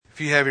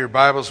If you have your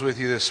Bibles with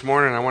you this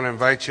morning, I want to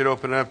invite you to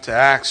open up to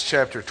Acts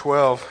chapter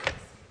 12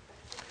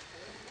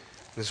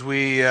 as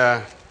we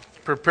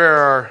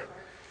prepare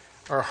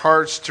our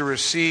hearts to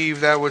receive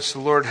that which the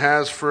Lord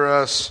has for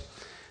us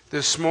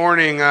this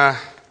morning. We're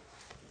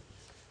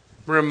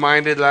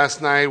reminded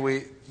last night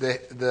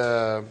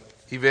the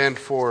event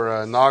for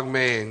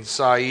Nagme and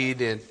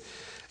Saeed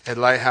at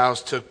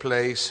Lighthouse took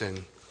place,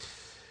 and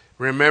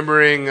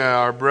remembering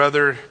our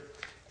brother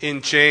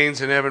in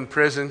chains in Evan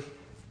prison.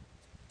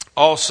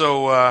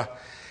 Also,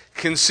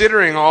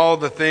 considering all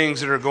the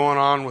things that are going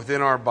on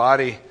within our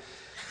body,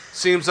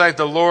 seems like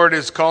the Lord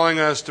is calling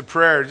us to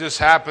prayer. It just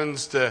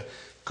happens to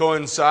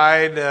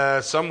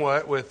coincide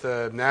somewhat with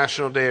the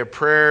National Day of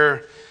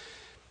Prayer.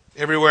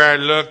 Everywhere I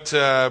looked,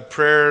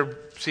 prayer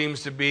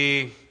seems to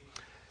be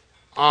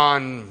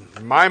on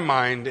my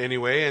mind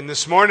anyway. And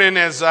this morning,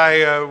 as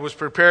I was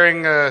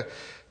preparing,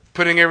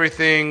 putting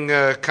everything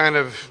kind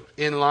of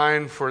in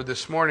line for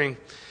this morning,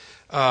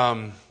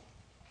 the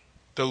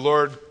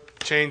Lord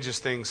changes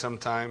things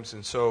sometimes,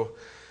 and so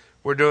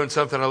we're doing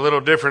something a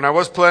little different. I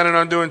was planning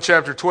on doing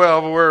chapter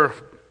 12, but we're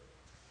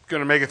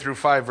going to make it through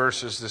 5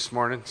 verses this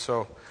morning.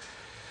 So,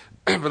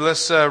 but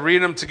let's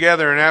read them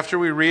together, and after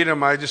we read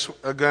them, I just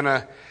going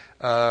to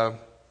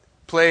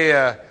play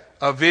a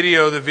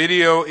video. The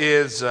video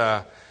is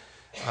a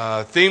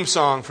theme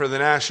song for the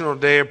National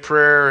Day of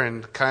Prayer,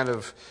 and kind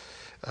of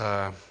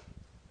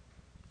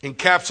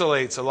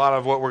encapsulates a lot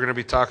of what we're going to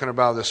be talking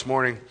about this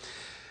morning.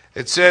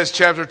 It says,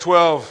 chapter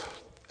 12,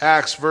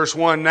 Acts, verse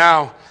 1,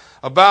 Now,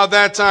 about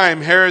that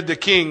time, Herod the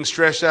king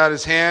stretched out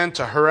his hand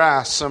to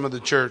harass some of the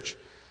church.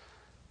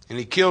 And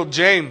he killed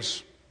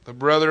James, the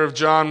brother of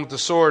John, with the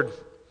sword.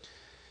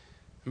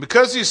 And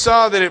because he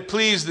saw that it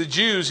pleased the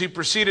Jews, he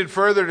proceeded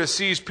further to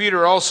seize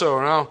Peter also.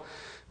 Now, it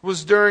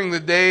was during the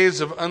days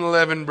of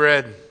unleavened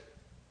bread.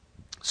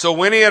 So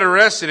when he had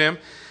arrested him,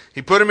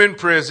 he put him in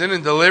prison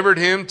and delivered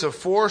him to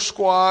 4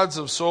 squads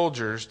of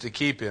soldiers to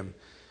keep him,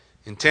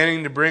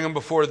 intending to bring him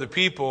before the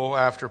people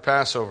after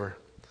Passover.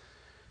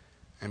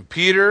 And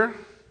Peter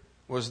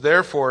was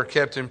therefore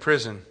kept in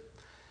prison,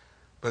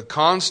 but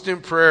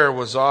constant prayer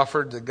was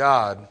offered to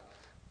God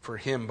for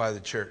him by the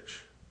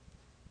church.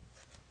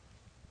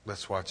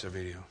 Let's watch the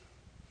video.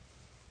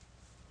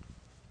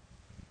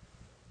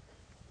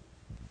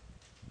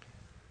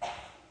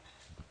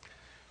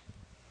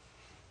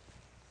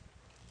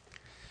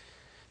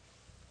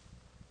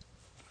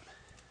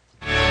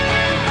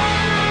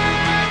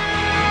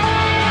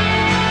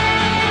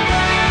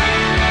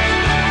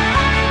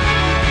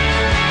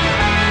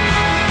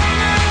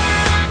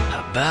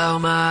 Bow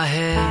my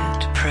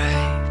head to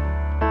pray.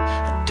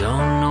 I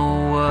don't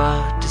know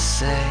what to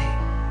say.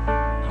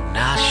 I'm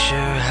not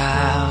sure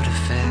how to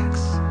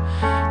fix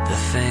the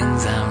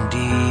things I'm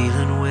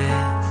dealing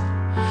with.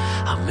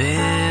 I'm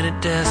in a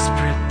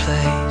desperate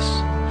place.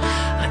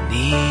 I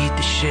need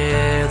to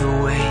share the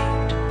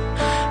weight,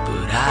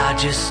 but I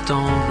just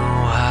don't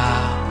know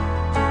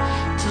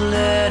how to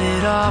let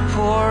it all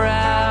pour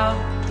out.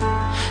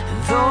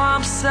 And though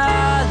I'm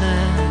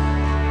silent,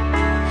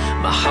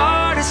 my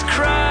heart is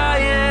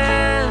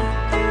crying,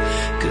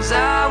 'cause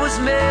I was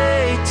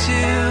made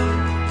to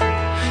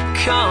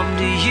come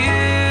to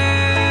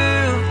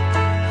you.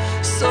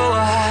 So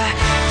I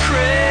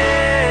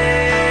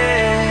pray,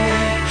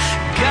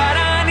 God,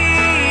 I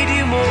need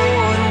you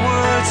more than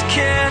words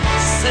can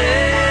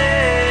say.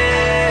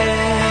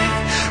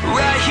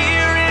 Right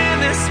here in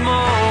this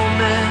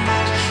moment,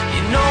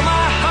 you know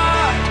my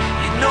heart,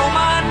 you know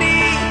my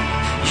need,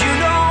 you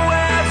know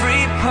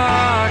every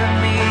part of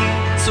me.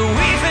 So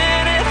even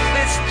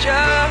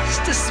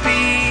just to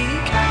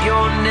speak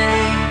your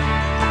name,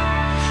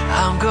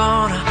 I'm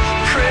gonna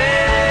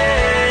pray.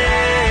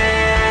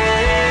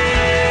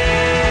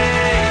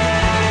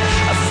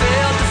 I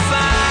failed to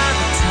find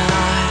the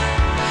time,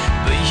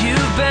 but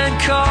you've been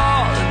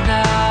calling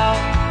out.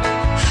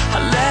 I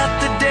let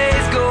the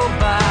days go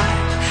by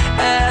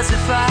as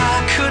if I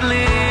could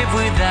live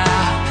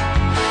without,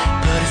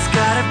 but it's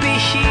gotta be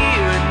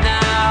here and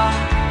now.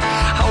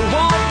 I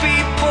won't be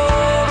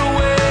pulled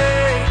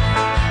away,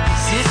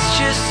 'cause it's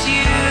just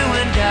you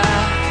and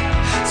I.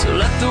 So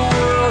let the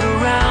world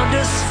around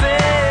us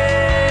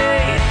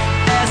fade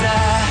as I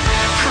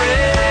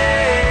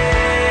pray.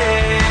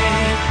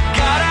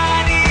 God, I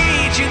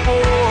need you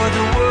more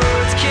than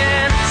words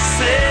can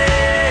say.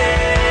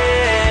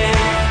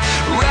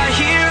 Right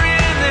here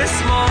in this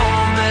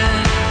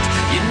moment,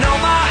 you know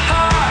my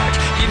heart,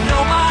 you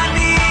know my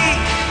need,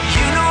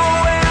 you know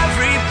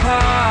every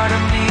part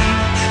of me.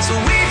 So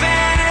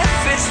even if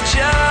it's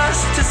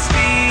just to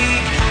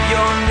speak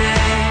your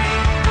name,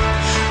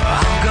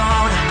 I'm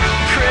gonna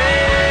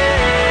pray.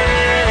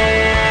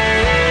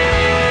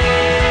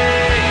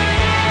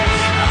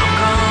 I'm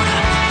gonna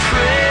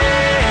pray.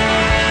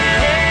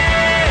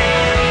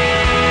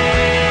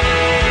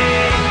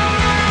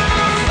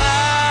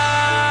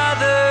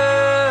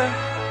 Father,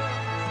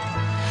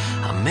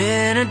 I'm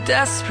in a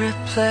desperate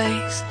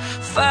place.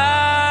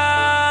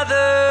 Father,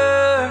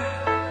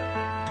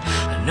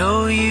 I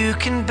know you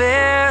can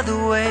bear the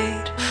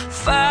weight.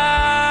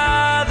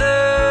 Father,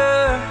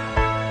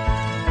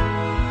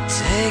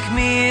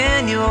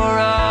 in your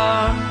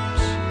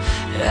arms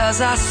as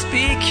I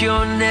speak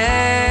your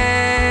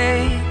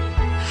name.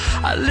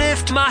 I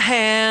lift my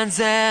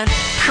hands and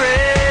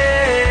pray.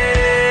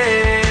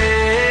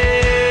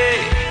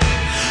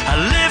 I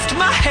lift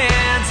my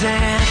hands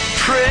and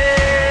pray.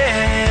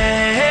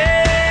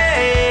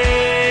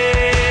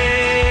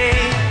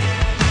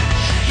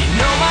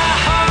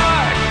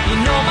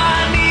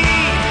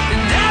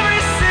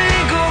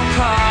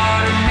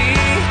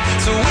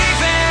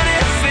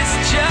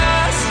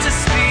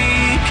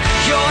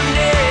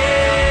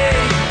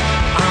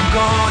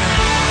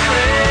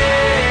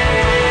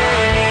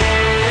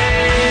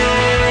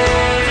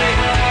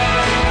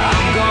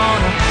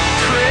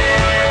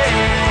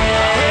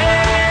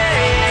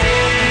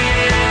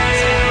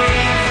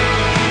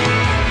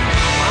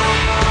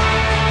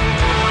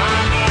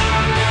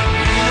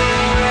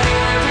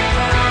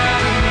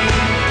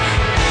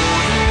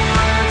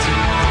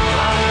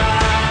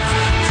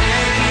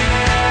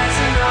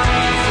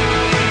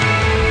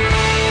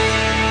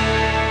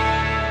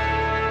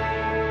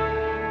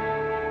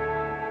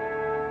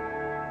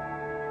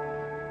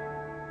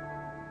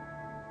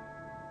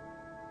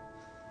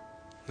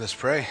 Let's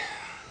pray.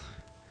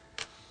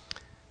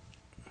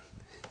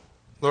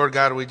 Lord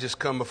God, we just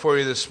come before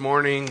you this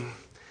morning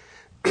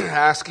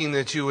asking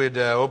that you would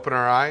open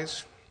our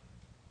eyes,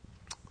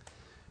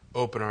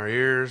 open our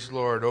ears,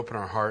 Lord, open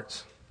our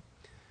hearts.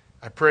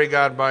 I pray,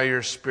 God, by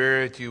your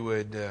Spirit, you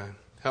would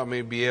help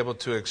me be able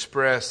to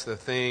express the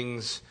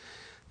things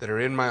that are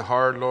in my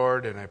heart,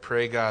 Lord, and I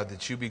pray, God,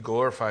 that you be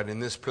glorified in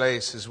this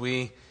place as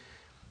we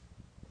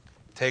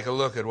take a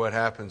look at what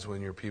happens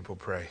when your people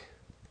pray.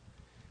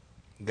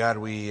 God,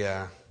 we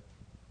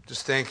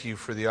just thank you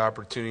for the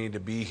opportunity to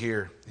be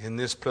here in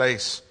this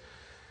place,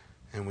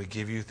 and we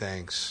give you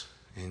thanks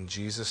in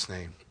Jesus'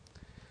 name.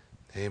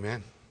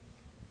 Amen.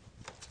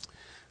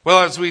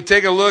 Well, as we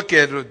take a look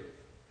at a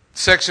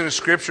section of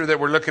Scripture that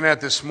we're looking at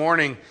this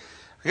morning,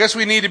 I guess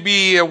we need to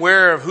be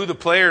aware of who the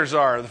players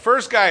are. The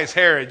first guy is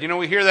Herod. You know,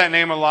 we hear that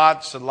name a lot.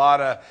 It's a lot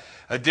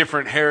of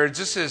different Herods.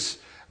 This is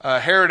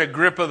Herod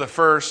Agrippa the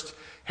first.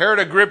 Herod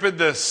Agrippa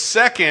the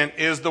second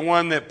is the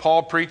one that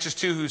Paul preaches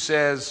to, who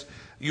says,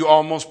 "You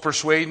almost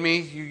persuade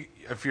me."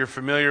 If you're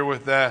familiar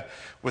with that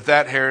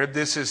Herod,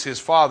 this is his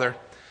father.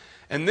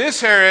 And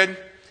this Herod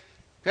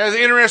has an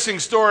interesting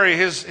story.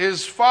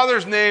 His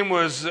father's name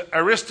was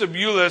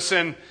Aristobulus,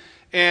 and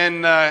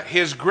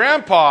his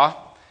grandpa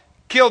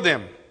killed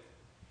him.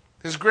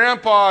 His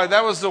grandpa,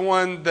 that was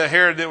the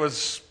Herod that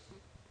was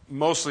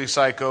mostly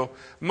psycho.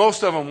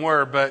 Most of them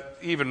were, but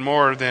even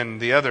more than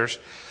the others.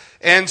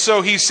 And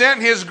so he sent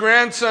his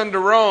grandson to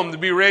Rome to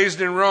be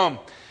raised in Rome.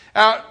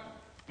 Now,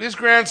 his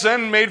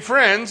grandson made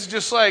friends,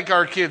 just like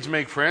our kids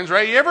make friends,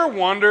 right? You ever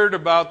wondered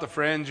about the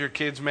friends your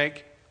kids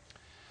make?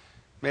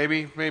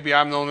 Maybe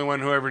I'm the only one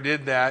who ever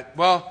did that.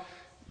 Well,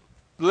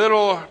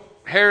 little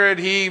Herod,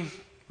 he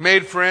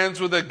made friends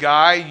with a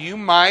guy you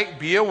might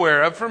be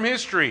aware of from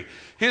history.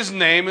 His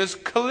name is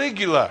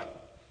Caligula.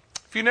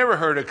 If you never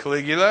heard of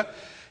Caligula,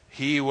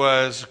 he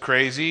was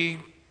crazy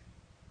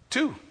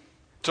too.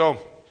 So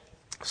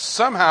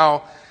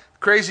somehow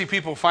crazy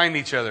people find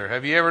each other.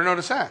 Have you ever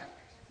noticed that?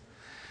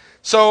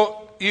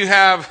 So you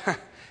have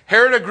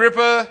Herod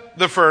Agrippa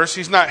the first.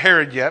 He's not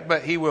Herod yet,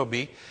 but he will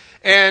be.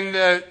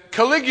 And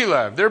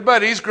Caligula, they're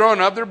buddies,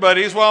 growing up, they're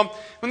buddies. Well,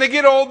 when they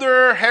get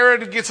older,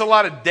 Herod gets a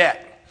lot of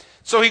debt.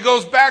 So he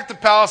goes back to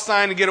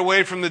Palestine to get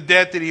away from the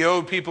debt that he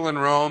owed people in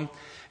Rome.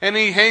 And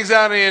he hangs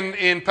out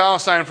in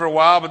Palestine for a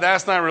while, but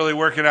that's not really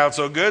working out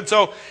so good.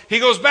 So he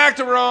goes back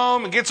to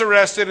Rome and gets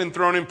arrested and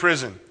thrown in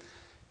prison.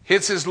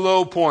 Hits his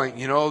low point,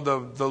 you know,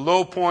 the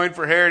low point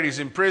for Herod. He's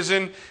in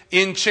prison,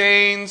 in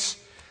chains.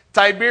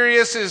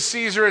 Tiberius is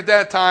Caesar at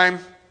that time.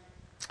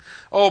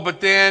 Oh,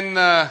 but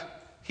then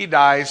he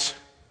dies,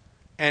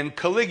 and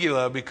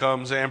Caligula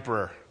becomes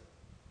emperor.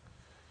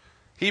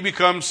 He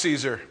becomes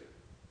Caesar.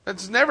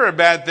 That's never a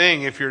bad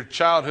thing if your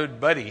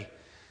childhood buddy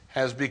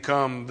has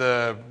become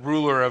the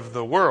ruler of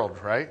the world,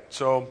 right?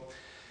 So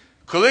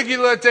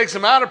Caligula takes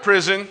him out of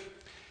prison,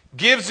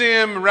 gives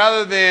him,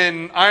 rather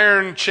than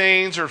iron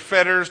chains or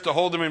fetters to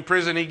hold him in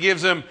prison, he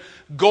gives him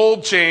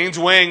gold chains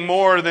weighing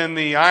more than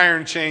the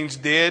iron chains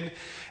did.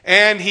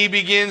 And he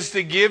begins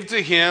to give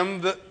to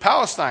him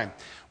Palestine.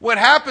 What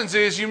happens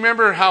is, you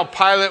remember how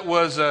Pilate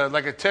was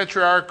like a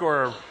tetrarch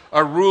or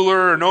a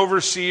ruler, an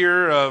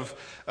overseer of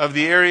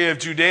the area of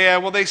Judea?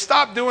 Well, they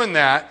stopped doing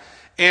that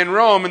in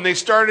Rome, and they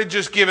started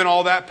just giving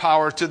all that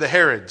power to the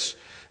Herods.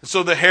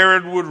 So the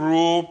Herod would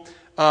rule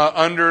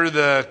under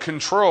the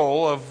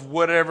control of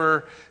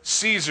whatever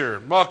Caesar.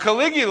 Well,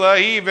 Caligula,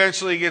 he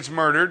eventually gets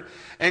murdered,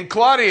 and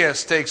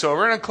Claudius takes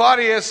over. And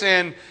Claudius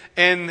and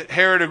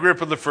Herod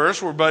Agrippa I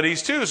were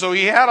buddies too. So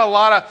he had a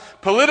lot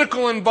of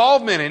political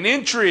involvement and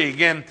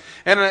intrigue, and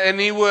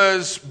he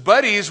was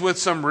buddies with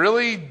some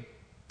really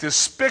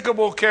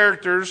despicable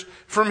characters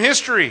from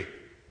history.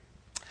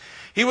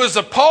 He was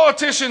a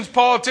politician's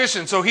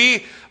politician, so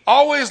he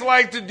always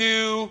liked to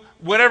do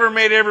whatever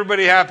made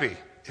everybody happy.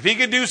 If he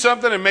could do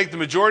something and make the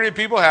majority of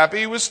people happy,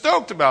 he was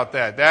stoked about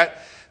that.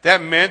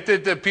 That meant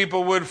that the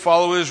people would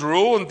follow his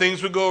rule and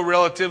things would go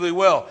relatively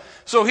well.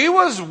 So he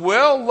was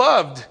well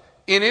loved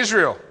in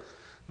Israel.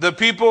 The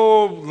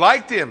people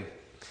liked him.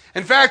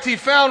 In fact, he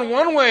found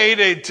one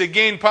way to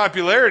gain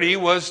popularity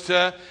was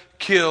to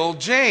kill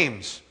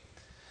James.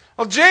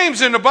 Well,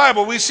 James in the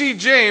Bible, we see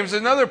James,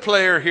 another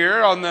player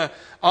here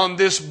on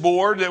this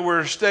board that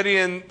we're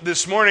studying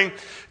this morning.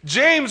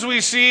 James,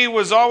 we see,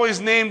 was always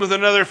named with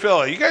another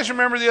fellow. You guys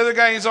remember the other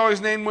guy he's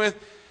always named with?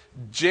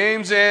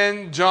 James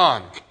and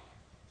John.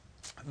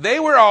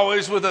 They were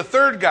always with a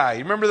third guy.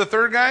 You remember the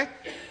third guy?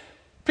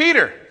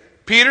 Peter.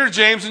 Peter,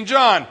 James, and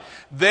John.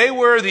 They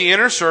were the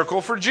inner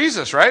circle for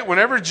Jesus, right?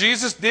 Whenever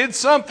Jesus did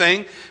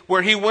something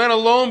where he went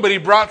alone but he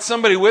brought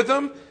somebody with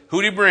him,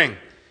 who did he bring?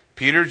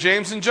 Peter,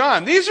 James, and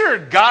John. These are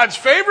God's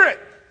favorite.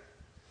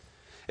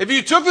 If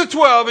you took the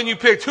 12 and you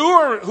picked who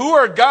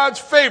are God's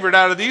favorite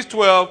out of these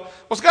 12, well,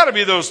 it's got to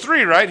be those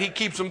three, right? He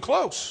keeps them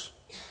close.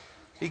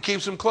 He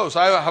keeps them close.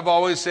 I have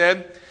always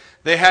said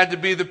they had to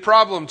be the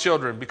problem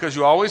children because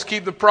you always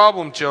keep the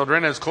problem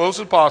children as close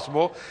as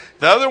possible.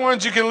 The other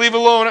ones you can leave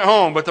alone at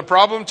home, but the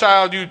problem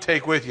child you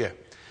take with you.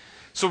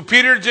 So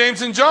Peter,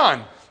 James, and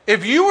John.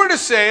 If you were to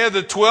say of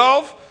the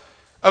 12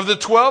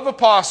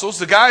 apostles,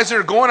 the guys that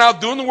are going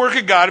out doing the work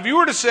of God, if you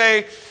were to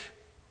say,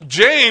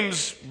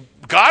 James,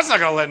 God's not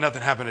going to let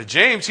nothing happen to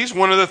James. He's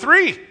one of the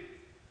three.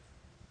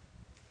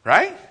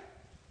 Right?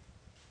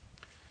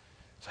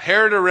 So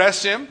Herod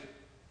arrests him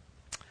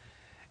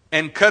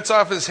and cuts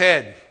off his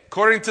head.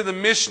 According to the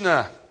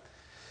Mishnah,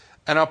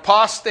 an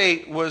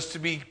apostate was to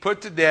be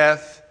put to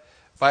death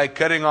by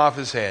cutting off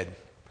his head.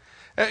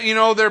 You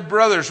know, they're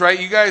brothers, right?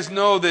 You guys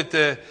know that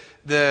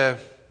the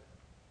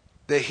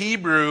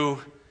Hebrew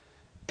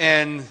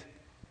and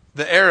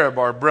the Arab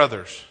are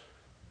brothers.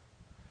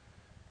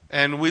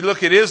 And we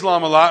look at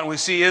Islam a lot and we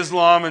see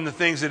Islam and the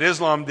things that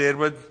Islam did,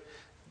 but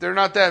they're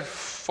not that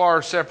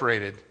far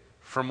separated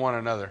from one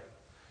another.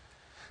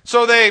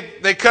 So they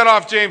cut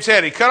off James'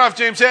 head. He cut off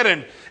James'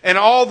 head and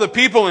all the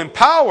people in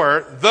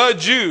power, the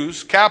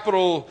Jews,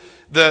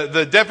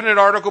 the definite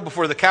article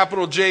before the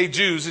capital J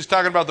Jews, he's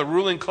talking about the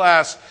ruling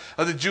class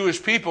of the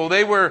Jewish people.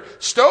 They were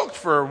stoked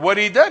for what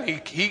he'd done.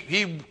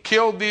 He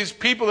killed these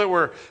people that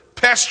were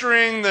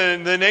pestering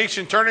the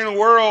nation, turning the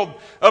world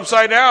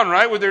upside down,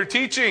 right, with their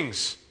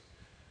teachings.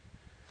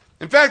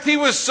 In fact, he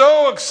was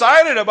so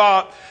excited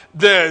about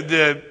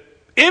the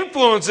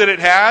influence that it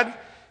had,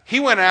 he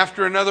went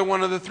after another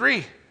one of the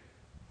three.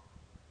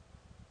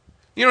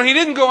 You know, he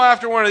didn't go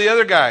after one of the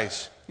other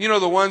guys. You know,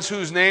 the ones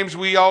whose names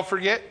we all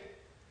forget.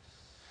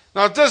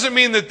 Now, it doesn't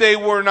mean that they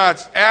were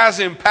not as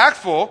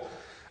impactful.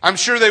 I'm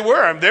sure they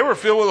were. They were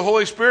filled with the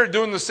Holy Spirit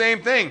doing the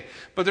same thing.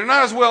 But they're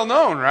not as well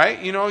known, right?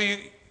 You know,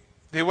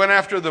 they went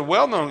after the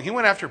well-known. He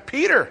went after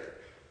Peter.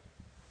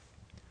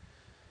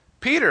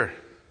 Peter.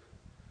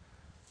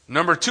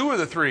 Number 2 of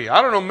the 3.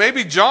 I don't know,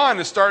 maybe John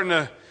is starting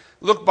to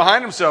look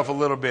behind himself a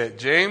little bit.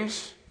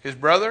 James, his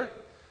brother.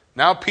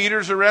 Now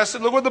Peter's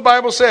arrested. Look what the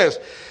Bible says.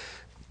 It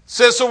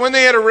says, so when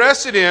they had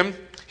arrested him,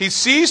 he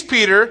seized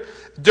Peter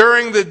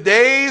during the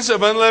days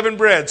of unleavened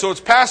bread. So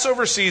it's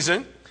Passover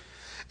season.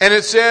 And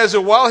it says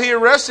that while he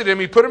arrested him,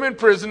 he put him in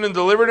prison and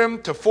delivered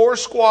him to 4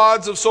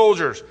 squads of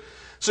soldiers.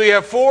 So you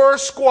have 4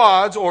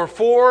 squads or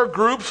 4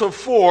 groups of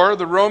 4,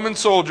 the Roman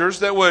soldiers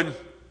that would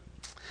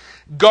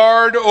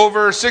guard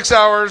over 6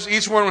 hours.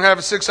 Each one would have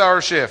a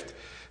 6-hour shift.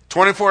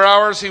 24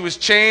 hours, he was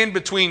chained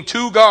between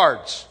 2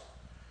 guards.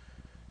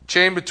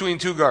 Chained between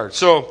 2 guards.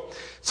 So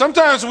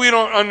sometimes we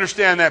don't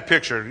understand that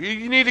picture.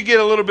 You need to get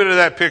a little bit of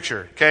that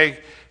picture, okay?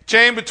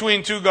 Chained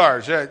between 2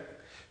 guards.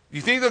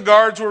 You think the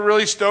guards were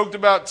really stoked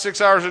about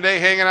 6 hours a day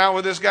hanging out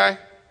with this guy?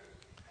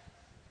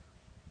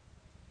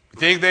 You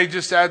think they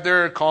just sat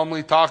there and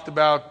calmly talked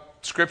about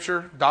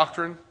Scripture,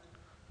 doctrine?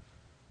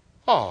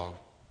 Oh,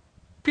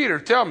 Peter,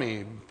 tell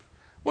me,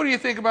 what do you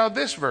think about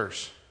this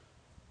verse?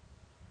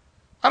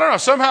 I don't know.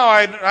 Somehow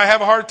I have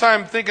a hard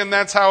time thinking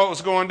that's how it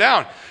was going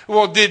down.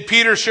 Well, did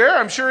Peter share?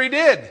 I'm sure he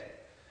did.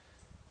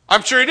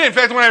 I'm sure he did. In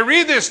fact, when I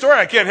read this story,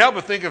 I can't help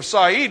but think of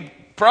Saeed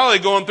probably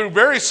going through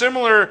very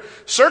similar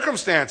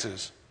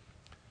circumstances.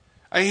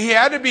 He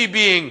had to be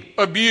being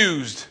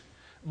abused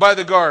by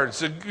the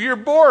guards. You're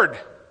bored.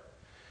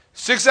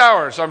 6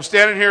 hours. I'm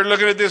standing here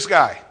looking at this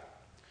guy.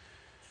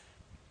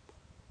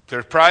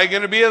 There's probably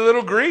going to be a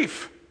little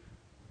grief.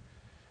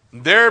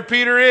 There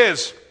Peter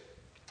is,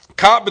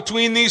 caught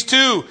between these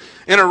two,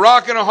 in a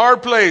rock and a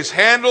hard place,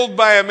 handled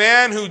by a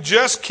man who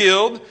just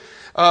killed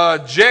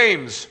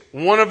James,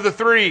 one of the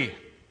 3.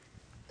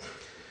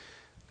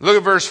 Look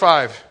at verse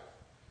 5.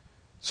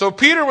 So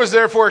Peter was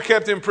therefore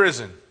kept in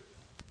prison,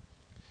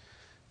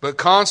 but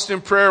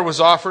constant prayer was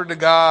offered to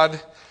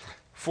God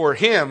for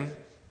him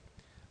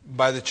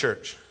by the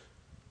church.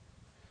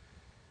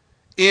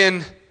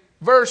 In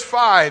verse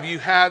 5,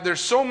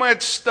 there's so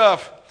much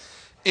stuff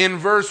in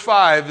verse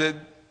 5 that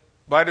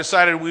I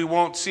decided we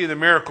won't see the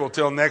miracle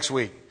till next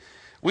week.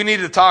 We need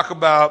to talk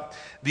about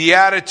the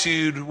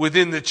attitude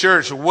within the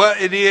church,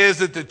 what it is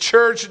that the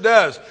church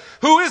does.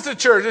 Who is the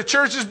church? The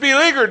church is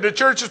beleaguered. The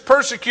church is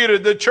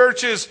persecuted. The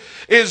church is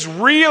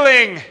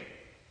reeling.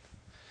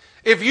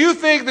 If you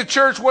think the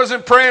church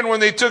wasn't praying when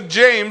they took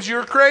James,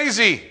 you're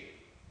crazy.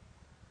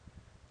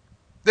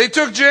 They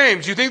took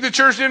James. You think the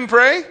church didn't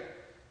pray?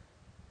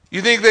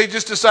 You think they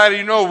just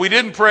decided, we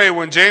didn't pray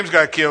when James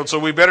got killed, so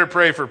we better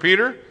pray for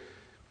Peter?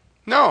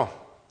 No,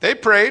 they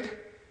prayed.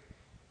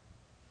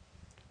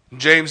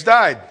 James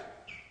died.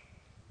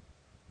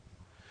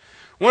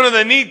 One of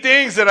the neat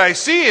things that I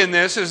see in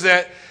this is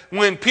that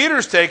when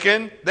Peter's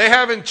taken, they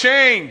haven't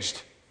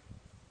changed.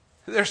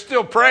 They're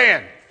still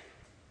praying.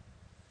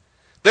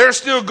 They're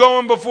still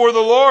going before the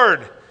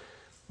Lord.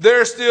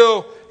 They're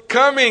still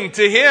coming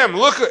to Him.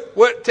 Look at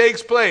what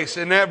takes place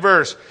in that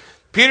verse.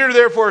 Peter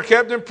therefore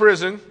kept in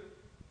prison,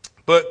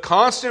 but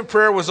constant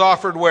prayer was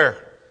offered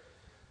where?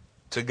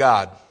 To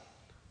God.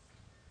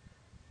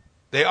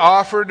 They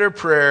offered their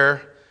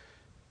prayer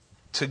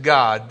to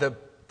God. The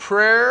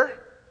prayer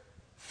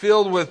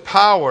filled with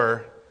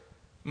power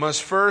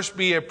must first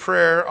be a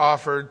prayer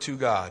offered to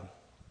God.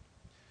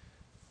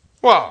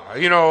 Well,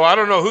 I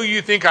don't know who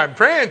you think I'm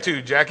praying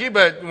to, Jackie,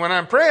 but when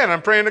I'm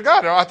praying to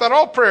God. I thought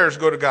all prayers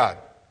go to God.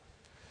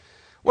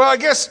 Well, I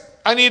guess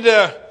I need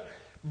to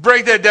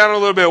break that down a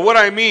little bit. What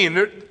I mean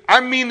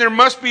there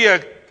must be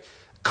a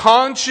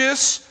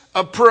conscious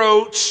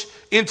approach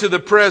into the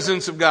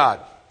presence of God.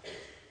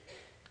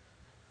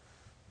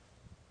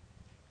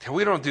 And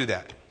we don't do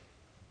that.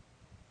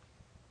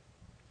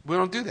 We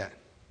don't do that.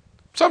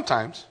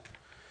 Sometimes.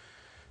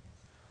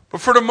 But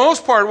for the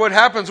most part, what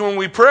happens when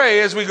we pray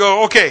is we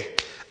go, okay,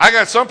 I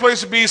got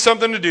someplace to be,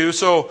 something to do,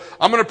 so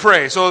I'm going to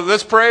pray. So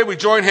let's pray. We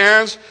join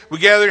hands. We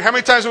gather. How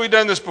many times have we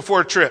done this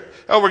before a trip?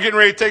 Oh, we're getting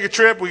ready to take a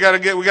trip. We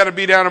got to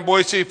be down in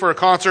Boise for a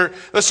concert.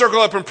 Let's circle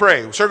up and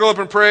pray. Circle up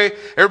and pray.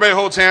 Everybody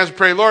holds hands and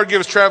pray. Lord,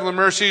 give us traveling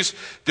mercies.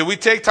 Did we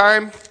take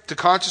time to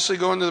consciously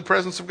go into the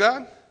presence of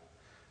God?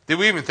 Did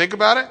we even think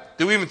about it?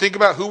 Did we even think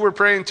about who we're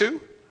praying to?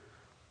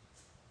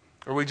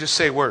 Or we just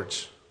say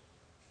words?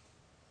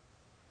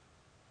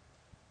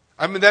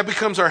 That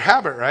becomes our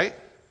habit, right?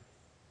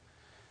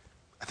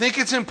 I think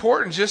it's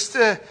important just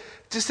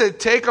to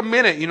take a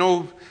minute.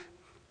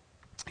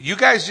 You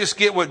guys just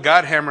get what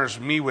God hammers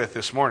me with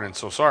this morning,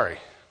 so sorry.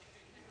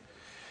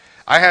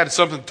 I had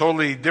something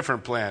totally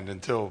different planned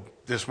until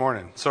this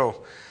morning.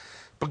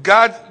 But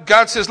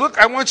God says, look,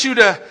 I want you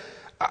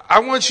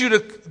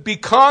to be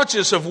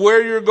conscious of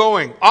where you're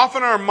going.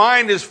 Often our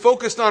mind is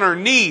focused on our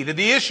need,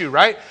 the issue,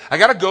 right? I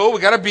got to go, we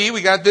got to be,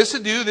 we got this to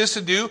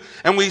do,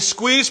 and we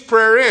squeeze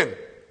prayer in.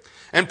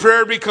 And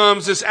prayer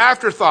becomes this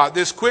afterthought,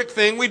 this quick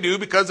thing we do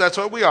because that's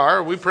what we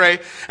are. We pray.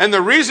 And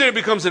the reason it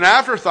becomes an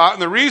afterthought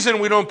and the reason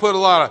we don't put a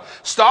lot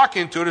of stock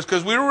into it is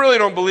because we really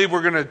don't believe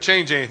we're going to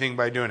change anything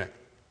by doing it.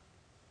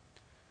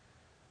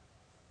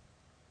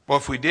 Well,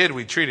 if we did,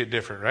 we'd treat it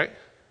different, right?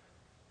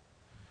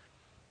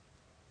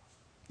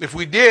 If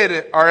we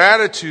did, our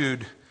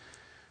attitude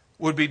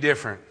would be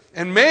different.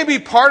 And maybe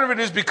part of it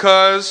is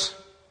because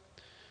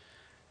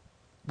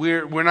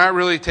we're not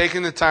really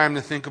taking the time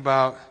to think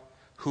about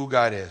who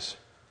God is.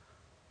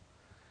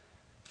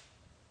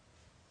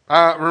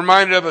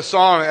 Reminded of a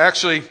song,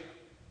 actually,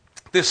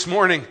 this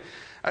morning.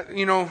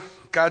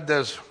 God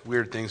does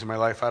weird things in my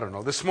life. I don't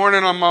know. This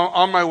morning I'm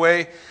on my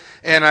way,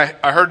 and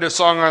I heard this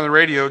song on the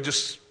radio.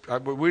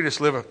 We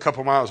just live a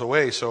couple miles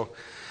away, so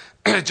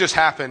it just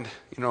happened.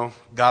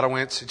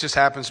 Godowitz. It just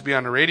happens to be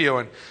on the radio,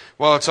 and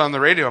while it's on the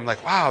radio, I'm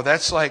like, wow,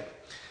 that's like,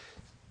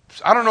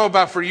 I don't know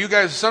about for you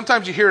guys.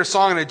 Sometimes you hear a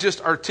song and it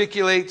just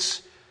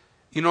articulates,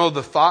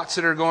 the thoughts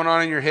that are going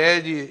on in your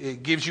head.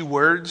 It gives you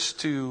words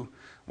to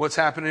what's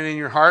happening in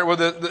your heart.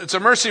 Well, it's a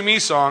Mercy Me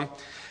song.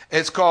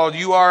 It's called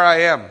You Are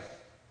I Am.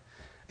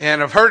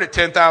 And I've heard it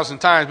 10,000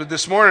 times, but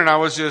this morning I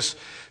was just,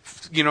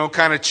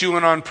 kind of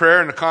chewing on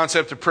prayer and the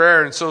concept of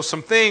prayer. And so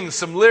some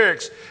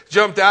lyrics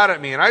jumped out at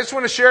me. And I just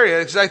want to share you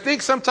because I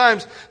think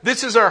sometimes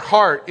this is our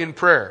heart in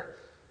prayer.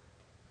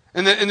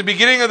 In the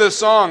beginning of the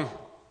song,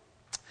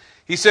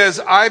 he says,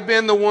 I've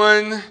been the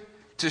one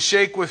to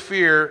shake with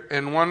fear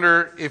and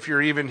wonder if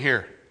you're even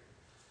here.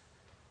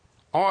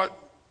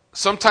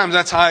 Sometimes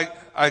that's how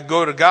I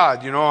go to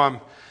God.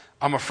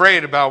 I'm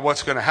afraid about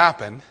what's going to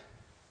happen.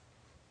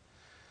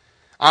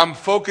 I'm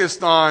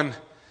focused on,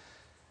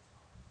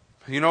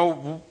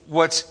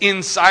 what's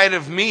inside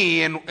of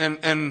me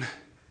and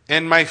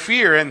my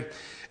fear. And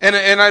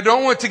I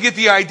don't want to get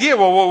the idea,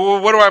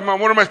 well, what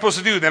am I supposed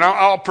to do? Then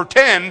I'll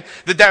pretend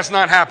that that's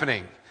not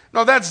happening.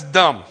 No, that's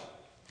dumb.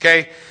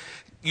 Okay?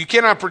 You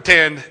cannot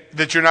pretend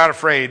that you're not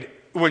afraid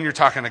when you're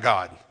talking to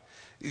God.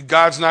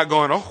 God's not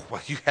going, oh,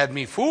 well, you had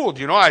me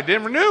fooled. I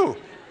never knew.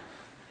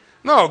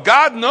 No,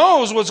 God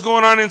knows what's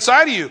going on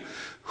inside of you.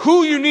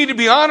 Who you need to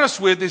be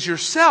honest with is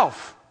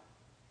yourself.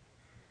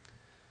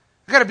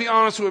 I've got to be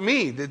honest with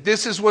me that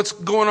this is what's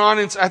going on.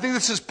 I think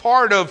this is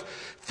part of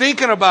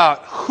thinking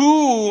about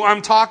who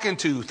I'm talking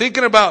to,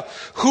 thinking about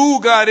who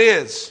God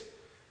is.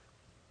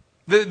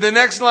 The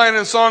next line in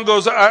the song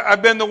goes,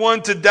 I've been the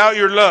one to doubt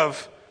your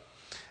love,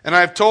 and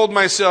I've told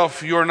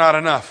myself you're not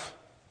enough.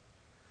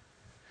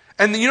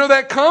 And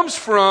that comes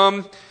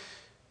from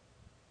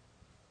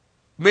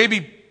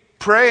maybe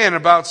praying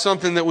about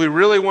something that we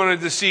really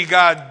wanted to see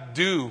God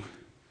do.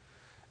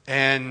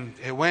 and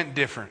it went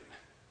different.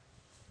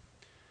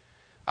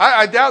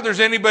 I doubt there's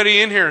anybody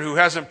in here who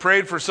hasn't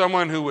prayed for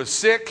someone who was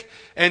sick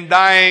and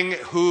dying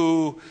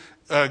who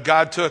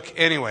God took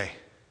anyway.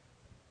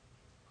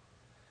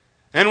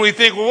 And we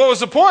think, well, what was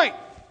the point?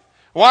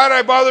 Why did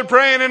I bother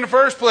praying in the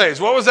first place?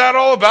 What was that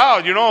all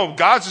about?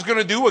 God's just going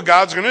to do what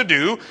God's going to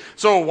do,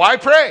 so why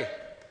pray?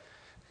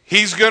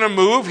 He's going to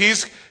move.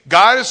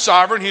 God is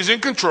sovereign. He's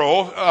in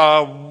control.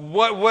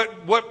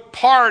 What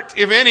part,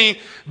 if any,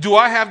 do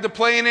I have to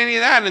play in any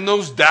of that? And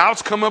those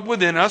doubts come up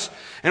within us,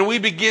 and we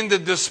begin to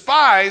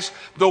despise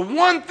the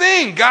one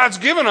thing God's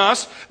given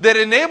us that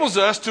enables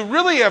us to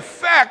really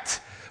affect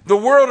the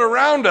world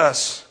around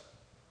us.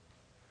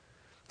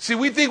 See,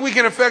 we think we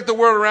can affect the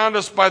world around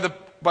us by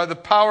the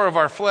power of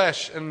our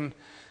flesh, and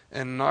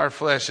our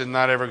flesh is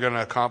not ever going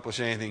to accomplish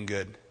anything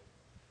good.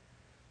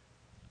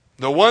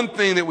 The one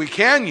thing that we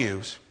can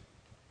use,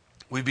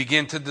 we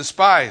begin to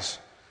despise.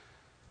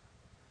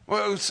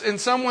 Well, in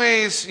some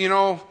ways,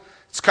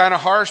 it's kind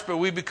of harsh, but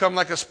we become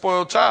like a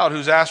spoiled child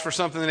who's asked for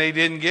something that they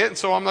didn't get, and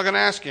so I'm not going to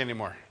ask you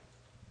anymore.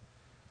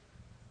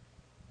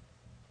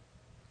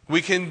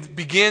 We can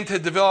begin to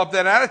develop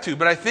that attitude,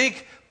 but I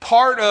think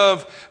part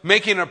of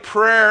making a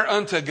prayer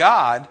unto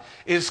God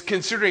is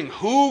considering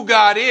who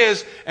God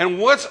is and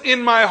what's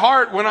in my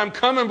heart when I'm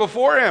coming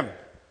before Him.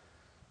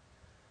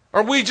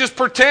 Or we just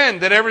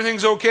pretend that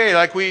everything's okay,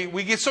 like we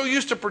get so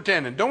used to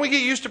pretending. Don't we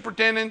get used to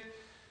pretending?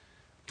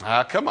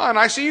 Come on,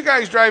 I see you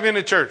guys drive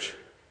into church.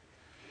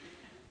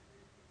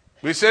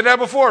 We said that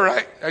before,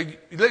 right?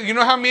 You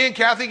know how me and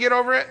Kathy get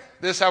over it?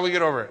 This is how we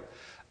get over it.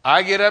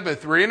 I get up at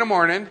 3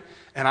 a.m.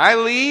 and I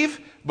leave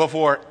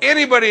before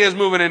anybody is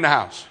moving in the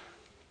house.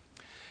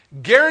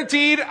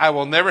 Guaranteed, I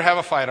will never have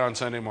a fight on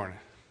Sunday morning.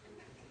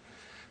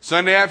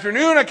 Sunday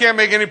afternoon, I can't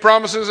make any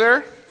promises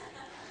there.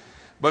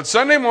 But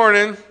Sunday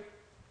morning,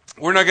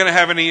 we're not going to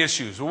have any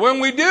issues. When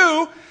we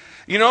do,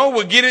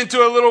 we'll get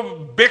into a little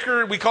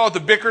bicker. We call it the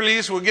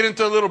bickerlies. We'll get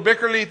into a little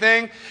bickerly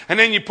thing. And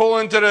then you pull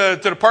into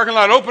the parking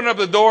lot, open up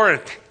the door,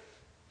 and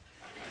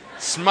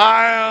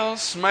smile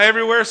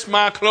everywhere,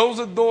 smile, close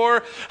the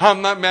door.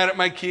 I'm not mad at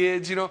my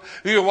kids.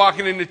 You're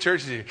walking into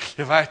church.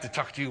 If I have to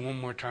talk to you one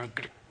more time, I'm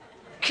going to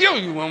kill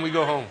you when we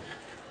go home.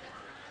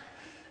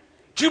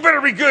 You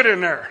better be good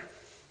in there.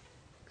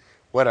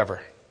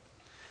 Whatever.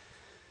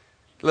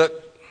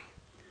 Look.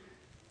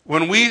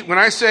 When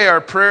I say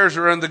our prayers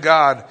are unto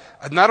God,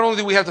 not only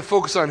do we have to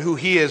focus on who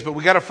He is, but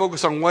we got to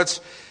focus on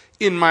what's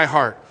in my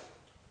heart.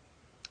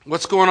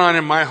 What's going on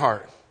in my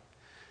heart?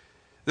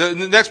 The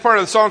next part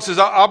of the song says,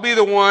 I'll be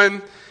the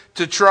one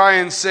to try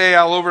and say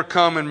I'll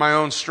overcome in my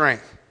own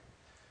strength.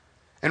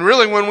 And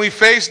really, when we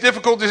face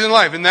difficulties in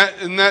life, and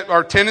that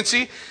our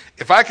tendency,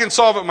 if I can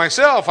solve it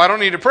myself, I don't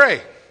need to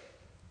pray.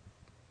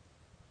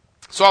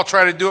 So I'll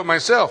try to do it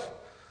myself.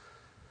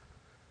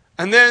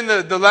 And then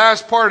the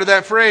last part of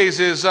that phrase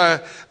is,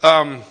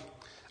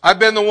 I've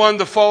been the one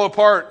to fall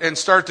apart and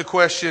start to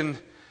question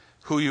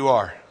who you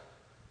are.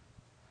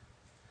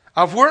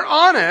 If we're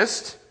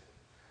honest,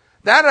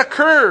 that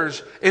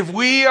occurs if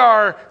we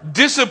are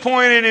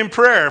disappointed in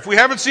prayer. If we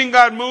haven't seen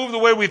God move the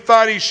way we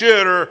thought He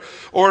should,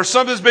 or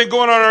something's been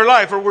going on in our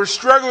life, or we're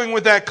struggling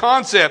with that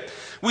concept,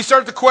 we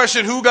start to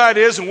question who God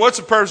is and what's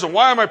the purpose and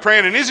why am I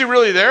praying and is He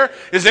really there?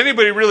 Is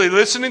anybody really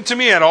listening to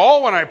me at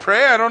all when I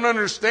pray? I don't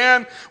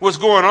understand what's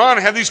going on.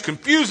 I have these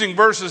confusing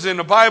verses in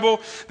the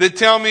Bible that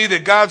tell me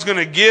that God's going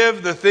to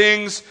give the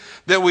things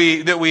that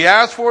we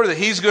ask for, that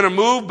He's going to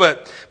move,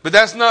 but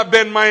that's not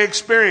been my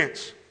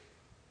experience.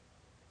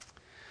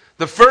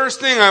 The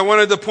first thing I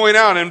wanted to point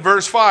out in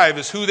verse 5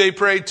 is who they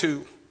prayed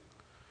to.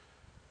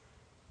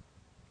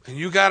 And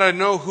you got to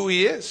know who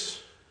He is.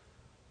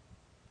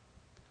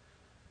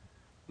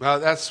 Well,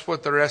 that's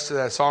what the rest of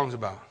that song's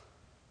about.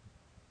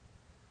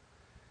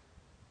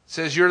 It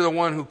says, you're the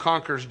one who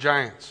conquers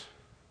giants.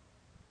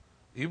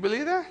 You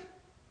believe that?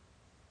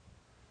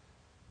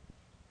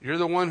 You're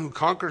the one who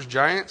conquers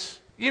giants?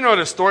 You know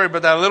the story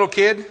about that little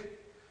kid?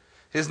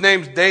 His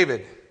name's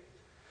David.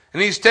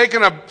 And he's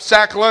taken a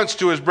sack lunch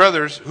to his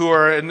brothers who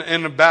are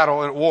in a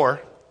battle, at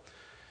war.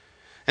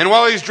 And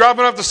while he's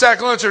dropping off the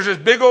sack lunch, there's this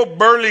big old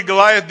burly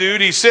Goliath dude.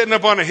 He's sitting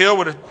up on a hill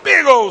with a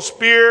big old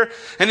spear,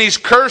 and he's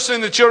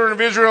cursing the children of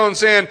Israel and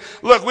saying,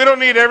 look,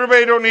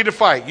 everybody don't need to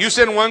fight. You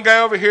send one guy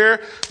over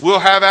here, we'll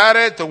have at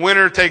it, the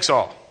winner takes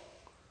all.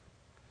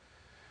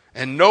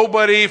 And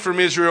nobody from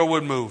Israel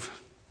would move.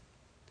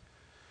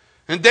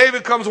 And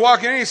David comes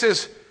walking in and he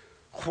says,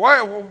 why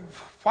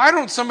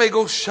don't somebody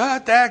go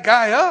shut that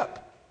guy up?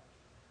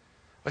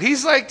 Well,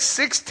 he's like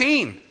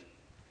 16,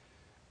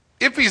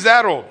 if he's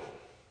that old.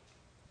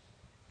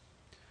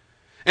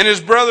 And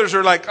his brothers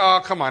are like, oh,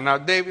 come on now,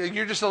 David,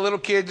 you're just a little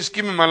kid. Just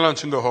give me my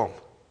lunch and go home.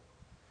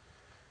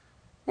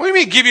 What do you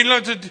mean give you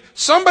lunch?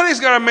 Somebody's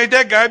got to make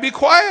that guy be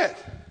quiet.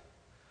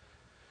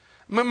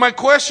 My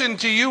question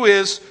to you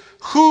is,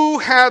 who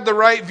had the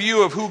right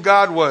view of who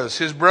God was?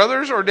 His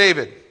brothers or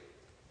David?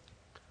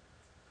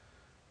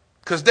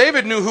 Because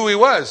David knew who he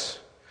was.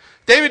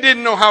 David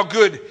didn't know how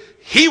good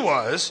he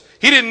was.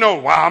 He didn't know,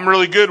 wow, I'm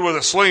really good with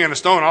a sling and a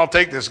stone. I'll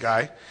take this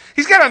guy.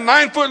 He's got a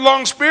 9-foot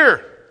long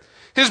spear.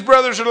 His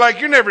brothers are like,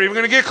 you're never even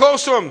going to get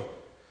close to him.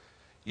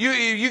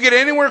 You get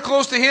anywhere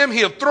close to him,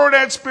 he'll throw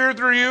that spear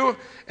through you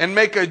and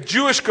make a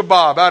Jewish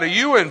kebab out of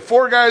you and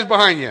 4 guys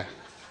behind you.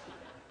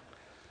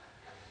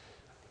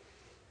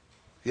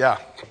 Yeah.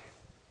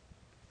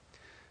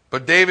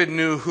 But David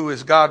knew who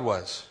his God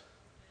was.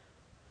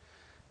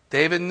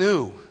 David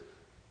knew.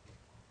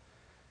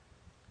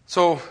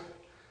 So,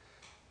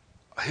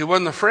 he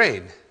wasn't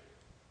afraid.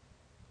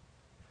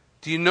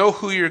 Do you know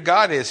who your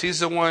God is? He's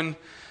the one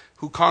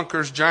who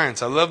conquers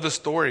giants. I love the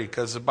story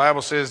because the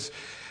Bible says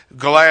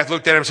Goliath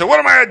looked at him and said, what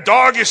am I, a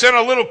dog? You sent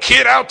a little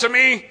kid out to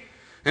me?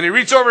 And he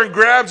reached over and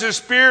grabs his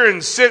spear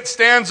and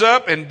stands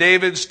up, and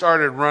David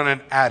started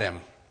running at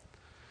him.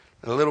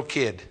 A little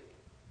kid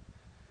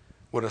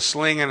with a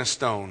sling and a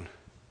stone.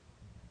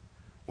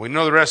 We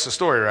know the rest of the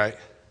story, right?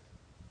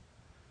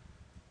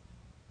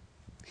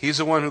 He's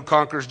the one who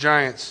conquers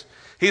giants.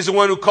 He's the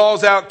one who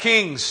calls out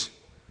kings.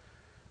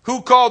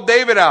 Who called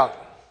David out?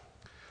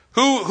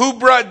 Who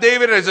brought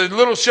David as a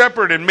little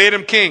shepherd and made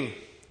him king?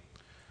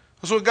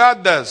 That's what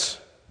God does.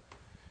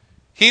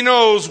 He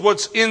knows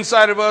what's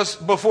inside of us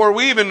before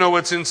we even know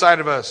what's inside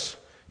of us.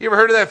 You ever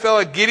heard of that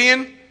fella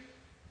Gideon?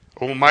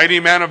 Oh, mighty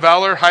man of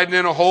valor, hiding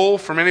in a hole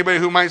from anybody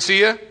who might see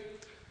you.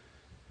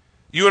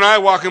 You and I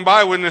walking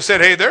by wouldn't have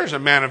said, hey, there's a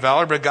man of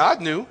valor, but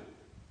God knew.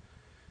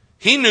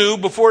 He knew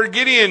before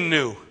Gideon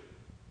knew.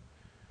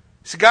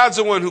 See, God's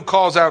the one who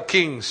calls out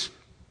kings.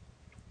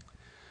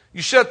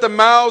 You shut the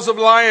mouths of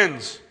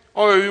lions.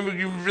 Oh,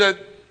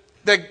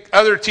 that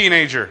other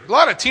teenager. A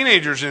lot of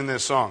teenagers in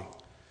this song.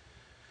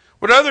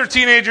 What other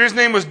teenager? His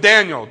name was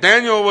Daniel.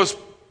 Daniel was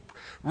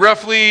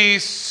roughly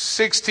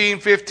 16,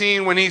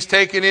 15 when he's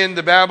taken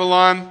into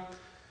Babylon.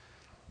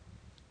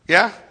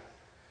 Yeah?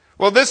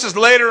 Well, this is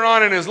later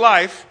on in his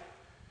life.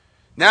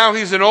 Now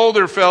he's an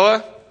older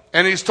fella,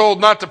 and he's told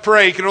not to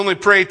pray. He can only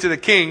pray to the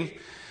king.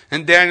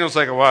 And Daniel's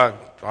like, well,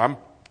 I'm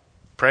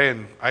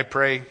praying. I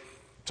pray.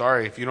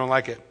 Sorry if you don't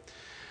like it.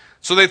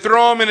 So they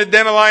throw him in a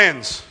den of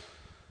lions.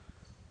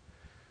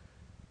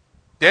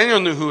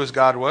 Daniel knew who his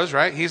God was,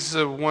 right? He's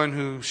the one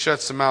who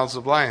shuts the mouths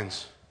of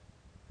lions.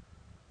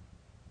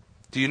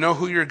 Do you know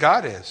who your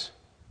God is?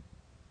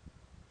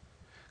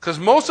 Because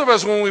most of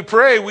us, when we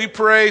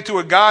pray to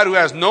a God who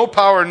has no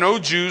power, no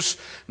juice,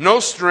 no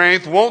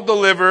strength, won't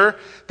deliver.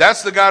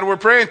 That's the God we're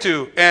praying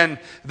to. And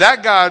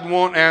that God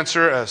won't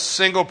answer a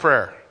single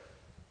prayer.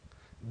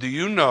 Do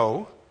you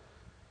know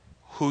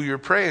who you're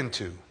praying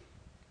to?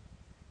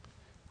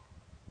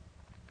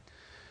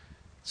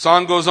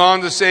 Song goes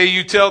on to say,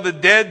 you tell the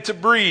dead to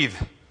breathe.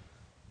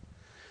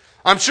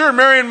 I'm sure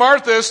Mary and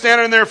Martha,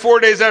 standing there 4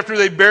 days after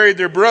they buried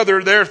their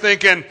brother, they're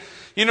thinking,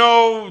 you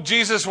know,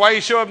 Jesus, why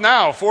you show up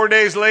now? 4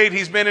 days late,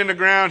 he's been in the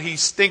ground, he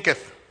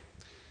stinketh.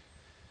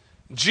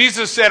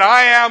 Jesus said,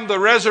 I am the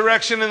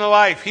resurrection and the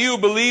life. He who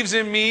believes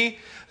in me,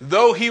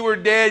 though he were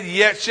dead,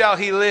 yet shall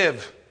he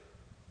live.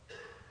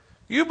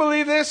 You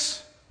believe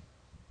this?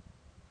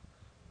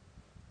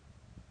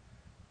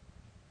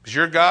 Is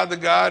your God the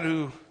God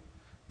who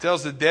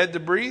tells the dead to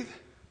breathe?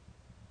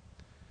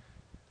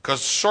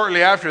 Because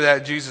shortly after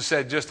that, Jesus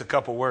said just a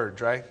couple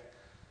words, right?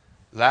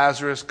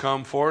 Lazarus,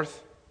 come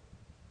forth.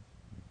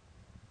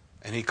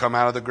 And he come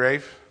out of the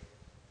grave.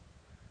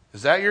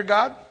 Is that your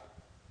God?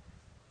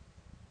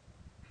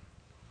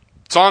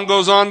 Song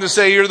goes on to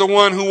say, you're the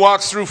one who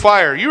walks through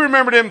fire. You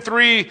remember them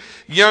 3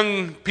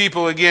 young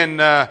people again,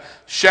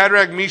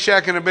 Shadrach,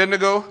 Meshach, and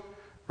Abednego?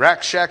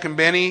 Rack, Shack, and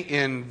Benny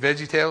in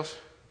VeggieTales.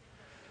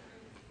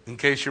 In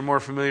case you're more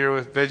familiar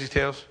with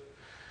VeggieTales.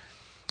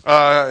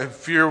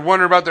 If you're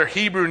wondering about their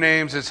Hebrew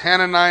names, it's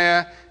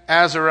Hananiah,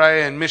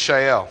 Azariah, and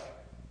Mishael.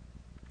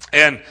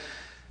 And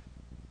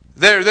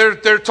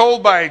they're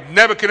told by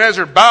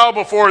Nebuchadnezzar, bow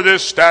before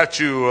this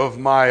statue of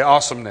my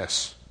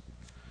awesomeness.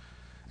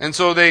 And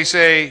so they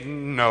say,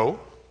 no,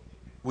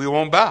 we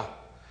won't bow.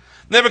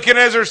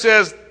 Nebuchadnezzar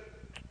says,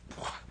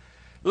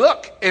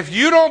 look, if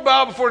you don't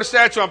bow before the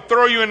statue, I'll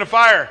throw you in the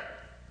fire.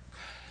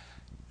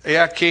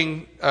 Yeah,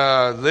 king,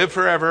 live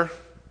forever.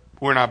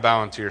 We're not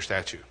bowing to your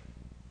statue.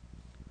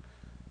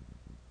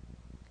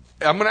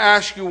 I'm going to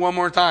ask you one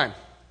more time.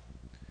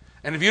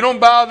 And if you don't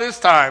bow this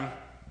time,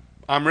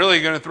 I'm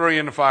really going to throw you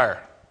in the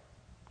fire.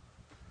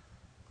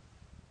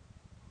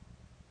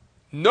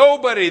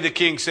 Nobody, the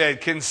king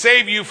said, can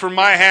save you from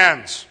my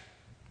hands.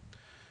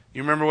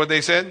 You remember what they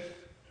said?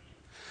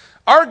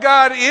 Our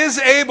God is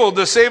able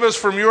to save us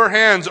from your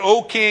hands,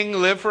 O king,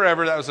 live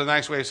forever. That was a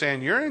nice way of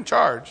saying you're in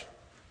charge.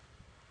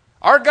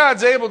 Our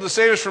God's able to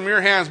save us from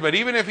your hands, but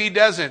even if he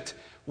doesn't,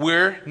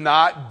 we're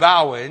not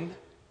bowing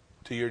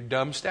to your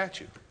dumb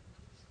statue.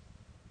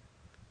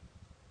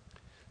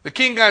 The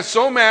king got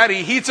so mad,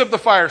 he heats up the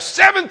fire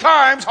 7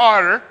 times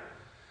hotter.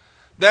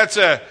 That's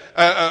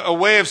a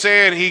way of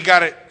saying he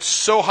got it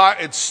so hot,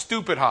 it's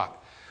stupid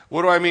hot.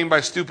 What do I mean by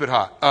stupid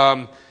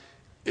hot?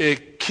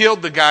 It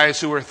killed the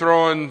guys who were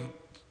throwing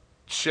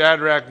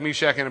Shadrach,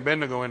 Meshach, and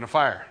Abednego in the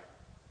fire.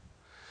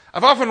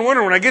 I've often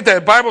wondered when I get that,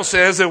 the Bible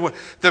says that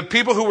the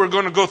people who were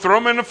going to go throw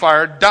them in the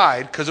fire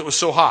died because it was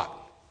so hot.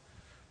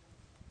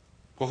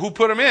 Well, who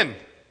put them in?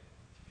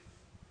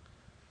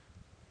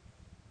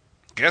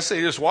 Guess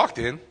they just walked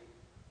in.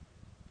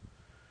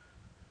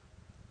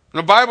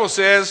 The Bible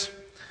says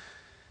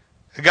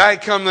a guy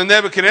come to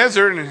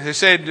Nebuchadnezzar and they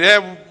said,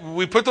 yeah,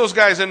 we put those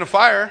guys in the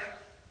fire.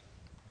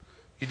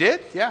 You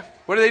did? Yeah.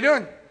 What are they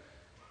doing?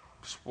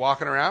 Just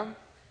walking around.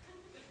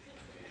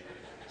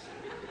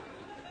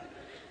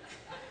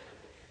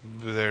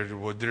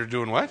 They're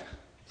doing what? Hey,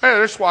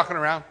 they're just walking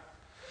around.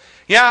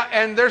 Yeah,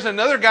 and there's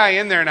another guy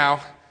in there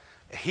now.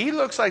 He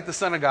looks like the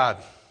Son of God.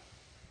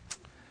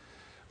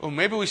 Oh,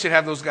 maybe we should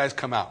have those guys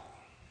come out.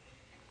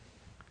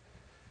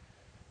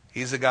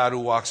 He's the God who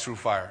walks through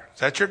fire. Is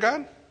that your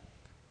God?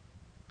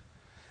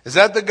 Is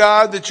that the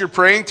God that you're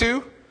praying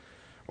to?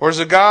 Or is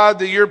the God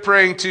that you're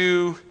praying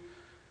to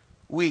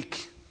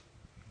weak?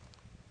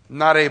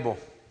 Not able?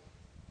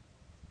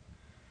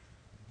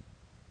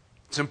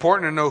 It's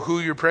important to know who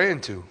you're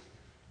praying to.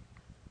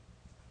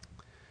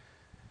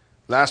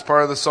 Last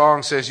part of the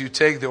song says, you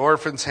take the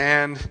orphan's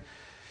hand.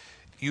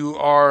 You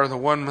are the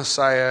one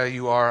Messiah.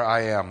 You are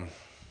I am.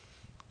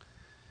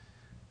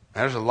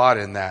 There's a lot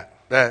in that.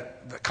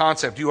 That the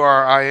concept, you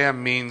are I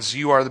am, means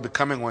you are the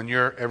becoming one.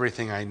 You're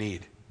everything I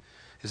need.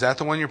 Is that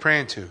the one you're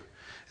praying to?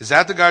 Is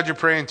that the God you're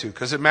praying to?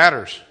 Because it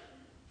matters.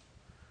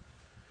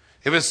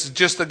 If it's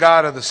just the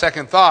God of the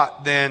second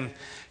thought, then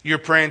you're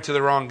praying to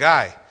the wrong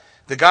guy.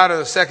 The God of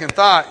the second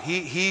thought,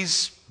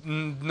 he's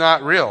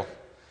not real.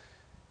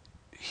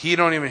 He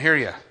don't even hear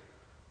you.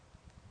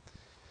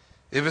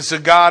 If it's the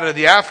God of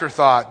the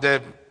afterthought,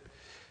 that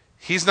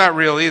he's not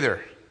real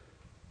either.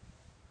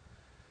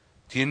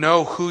 Do you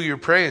know who you're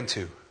praying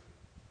to?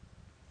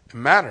 It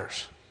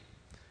matters.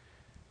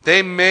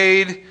 They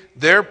made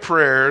their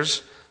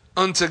prayers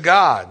unto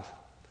God.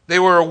 They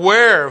were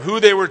aware of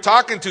who they were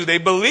talking to. They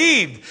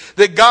believed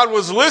that God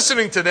was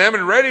listening to them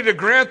and ready to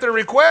grant their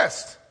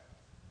request.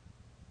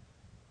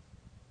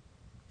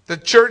 The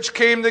church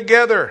came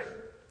together.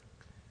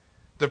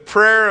 The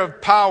prayer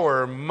of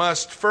power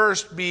must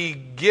first be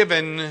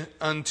given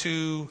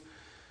unto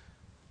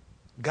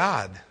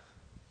God.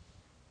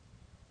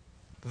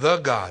 The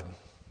God.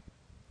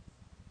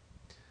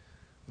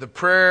 The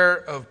prayer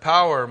of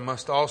power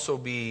must also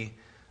be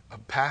a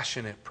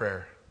passionate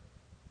prayer.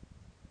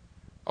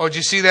 Oh, did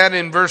you see that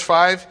in verse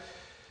 5?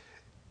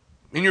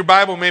 In your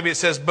Bible, maybe it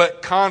says,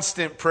 but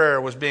constant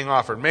prayer was being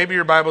offered. Maybe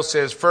your Bible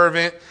says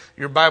fervent.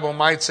 Your Bible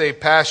might say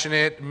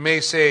passionate. It may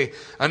say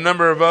a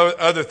number of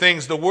other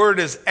things. The word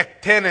is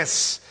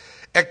ektenes.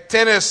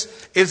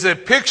 Ektenes is a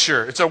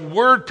picture. It's a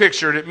word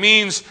picture. It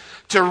means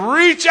to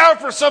reach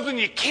out for something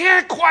you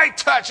can't quite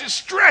touch. It's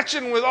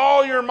stretching with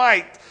all your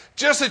might.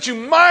 Just that you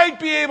might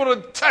be able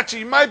to touch it.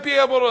 You might be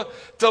able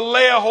to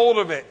lay a hold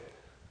of it.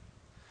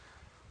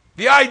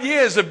 The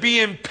idea is to be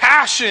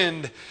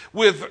impassioned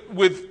with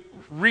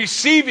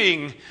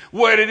receiving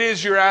what it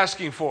is you're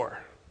asking for.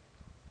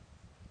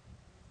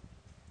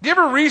 You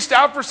ever reached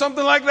out for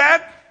something like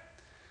that?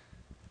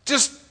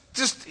 Just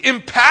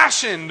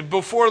impassioned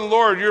before the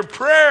Lord. Your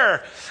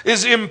prayer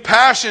is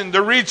impassioned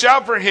to reach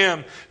out for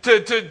Him, to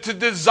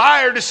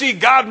desire to see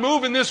God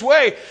move in this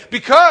way,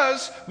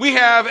 because we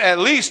have at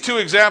least 2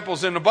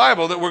 examples in the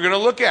Bible that we're going to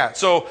look at.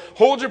 So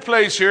hold your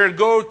place here and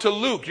go to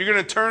Luke. You're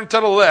going to turn to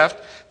the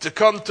left to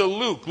come to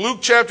Luke. Luke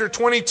chapter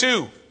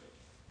 22.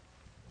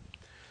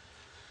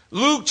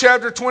 Luke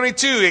chapter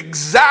 22,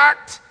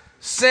 exact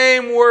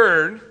same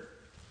word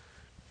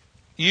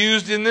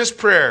used in this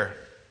prayer.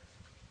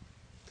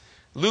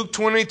 Luke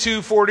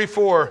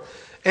 22:44.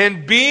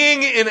 And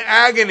being in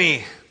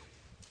agony,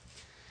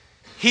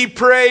 he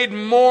prayed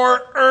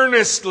more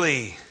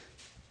earnestly.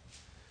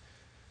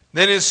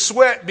 Then his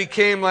sweat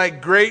became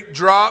like great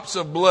drops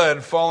of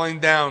blood falling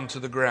down to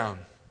the ground.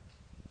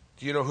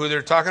 Do you know who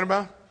they're talking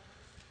about?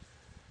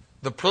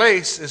 The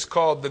place is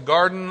called the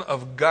Garden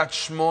of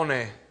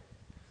Gethsemane.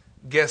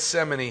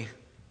 Gethsemane.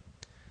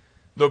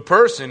 The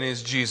person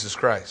is Jesus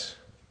Christ.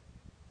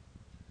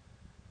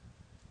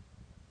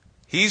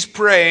 He's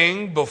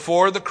praying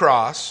before the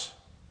cross,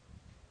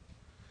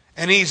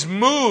 and he's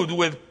moved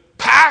with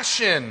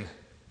passion.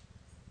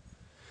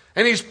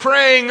 And he's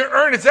praying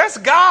earnest. That's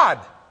God.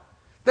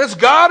 That's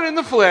God in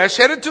the flesh,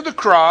 headed to the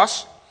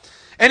cross.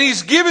 And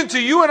he's given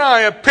to you and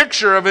I a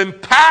picture of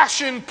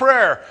impassioned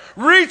prayer.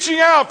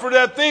 Reaching out for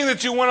that thing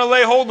that you want to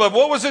lay hold of.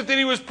 What was it that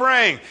he was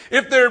praying?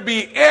 If there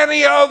be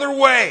any other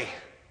way,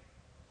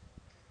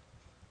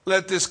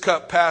 let this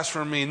cup pass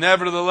from me.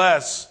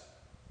 Nevertheless,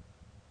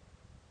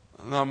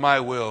 not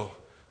my will,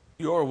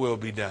 your will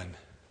be done.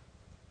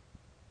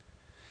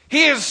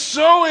 He is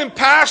so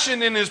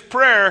impassioned in his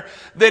prayer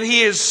that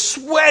he is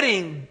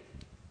sweating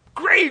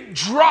great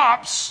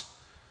drops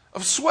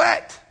of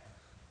sweat.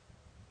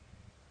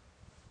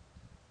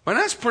 And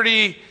that's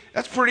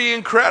pretty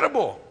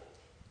incredible.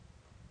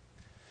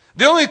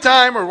 The only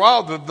time,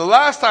 the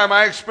last time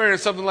I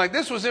experienced something like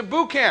this was in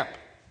boot camp.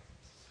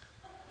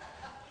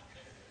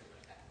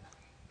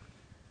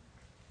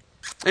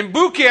 In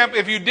boot camp,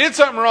 if you did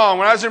something wrong,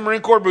 when I was in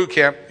Marine Corps boot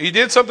camp, you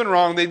did something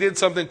wrong, they did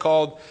something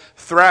called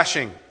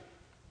thrashing.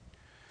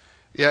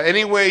 Yeah,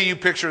 any way you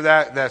picture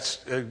that, that's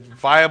a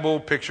viable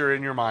picture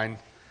in your mind.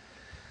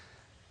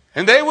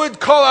 And they would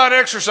call out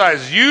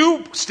exercises.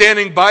 You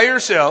standing by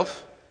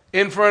yourself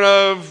in front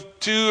of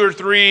 2 or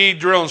 3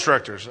 drill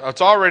instructors.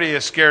 It's already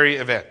a scary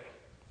event.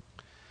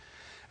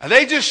 And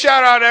they just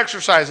shout out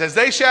exercise. As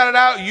they shout it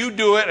out, you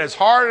do it as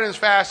hard and as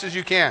fast as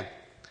you can.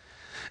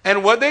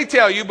 And what they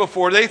tell you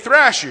before they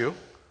thrash you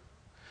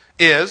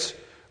is,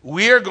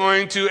 we are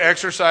going to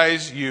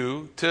exercise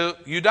you till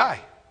you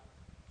die.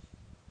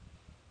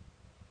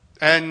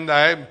 And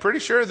I'm pretty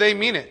sure they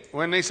mean it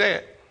when they say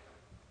it.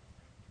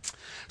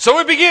 So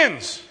it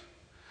begins.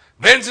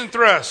 Bends and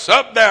thrusts,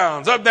 up,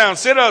 down,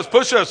 sit-ups,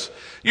 push-ups.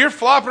 You're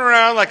flopping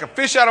around like a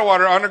fish out of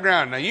water on the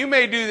ground. Now, you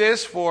may do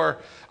this for,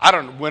 I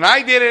don't know. When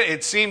I did it,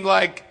 it seemed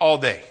like all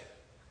day.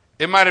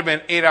 It might have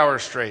been 8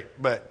 hours straight,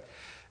 but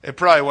it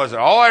probably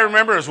wasn't. All I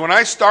remember is when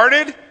I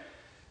started,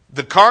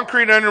 the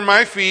concrete under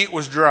my feet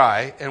was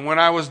dry. And when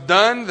I was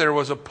done, there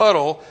was a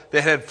puddle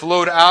that had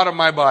flowed out of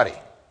my body.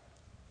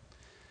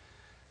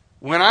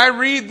 When I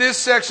read this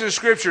section of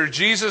Scripture,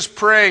 Jesus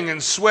praying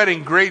and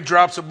sweating great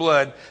drops of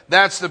blood,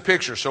 that's the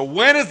picture. So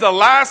when is the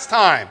last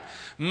time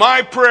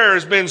my prayer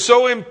has been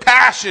so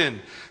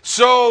impassioned,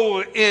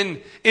 so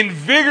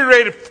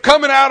invigorated,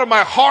 coming out of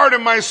my heart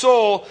and my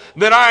soul,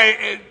 that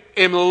I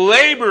am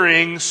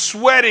laboring,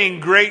 sweating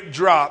great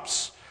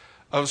drops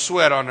of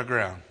sweat on the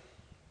ground?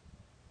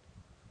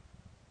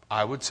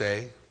 I would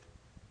say,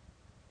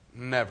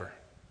 never.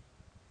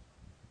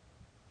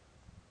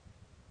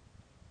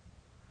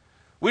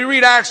 We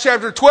read Acts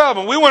chapter 12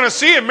 and we want to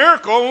see a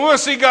miracle and we want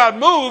to see God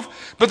move,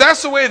 but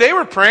that's the way they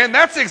were praying.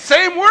 That's the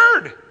same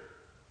word.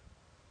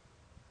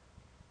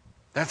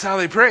 That's how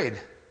they prayed.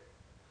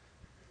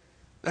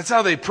 That's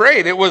how they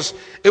prayed. It was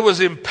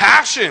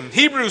impassioned.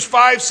 Hebrews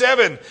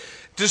 5:7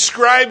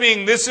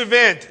 describing this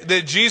event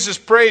that Jesus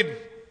prayed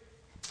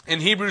in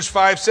Hebrews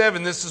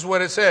 5:7, this is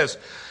what it says.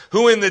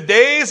 Who in the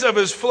days of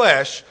his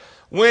flesh,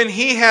 when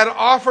he had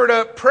offered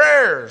up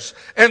prayers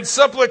and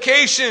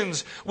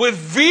supplications with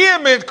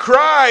vehement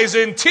cries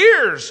and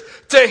tears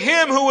to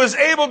him who was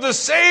able to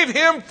save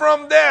him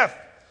from death,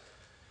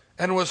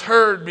 and was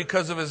heard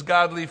because of his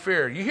godly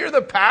fear. You hear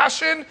the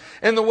passion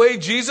and the way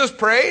Jesus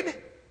prayed?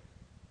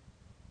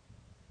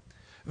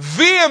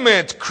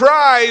 Vehement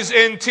cries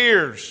and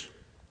tears.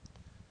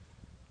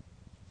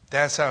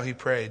 That's how he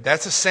prayed.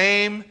 That's the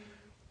same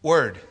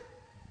word.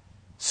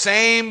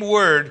 Same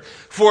word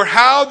for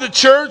how the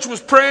church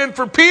was praying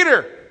for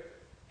Peter.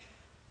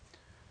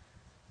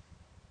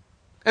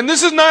 And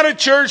this is not a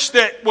church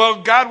that,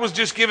 well, God was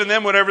just giving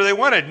them whatever they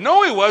wanted.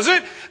 No, he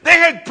wasn't. They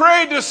had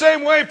prayed the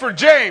same way for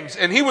James,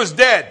 and he was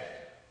dead.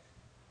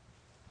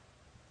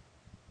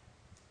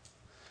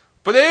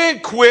 But they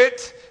didn't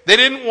quit. They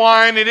didn't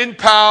whine. They didn't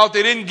pout.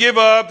 They didn't give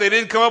up. They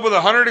didn't come up with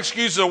 100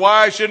 excuses of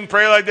why I shouldn't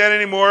pray like that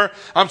anymore.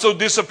 I'm so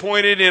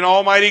disappointed in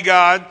Almighty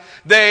God.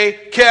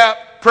 They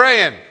kept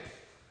praying.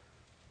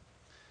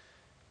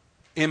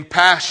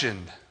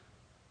 Impassioned,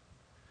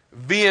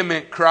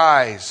 vehement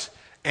cries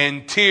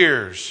and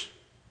tears.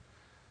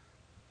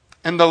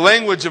 And the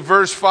language of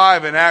verse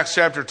 5 in Acts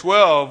chapter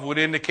 12 would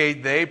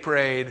indicate they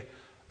prayed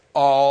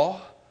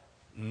all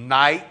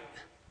night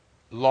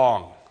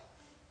long.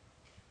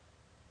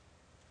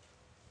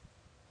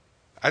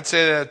 I'd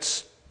say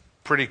that's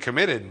pretty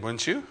committed,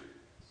 wouldn't you?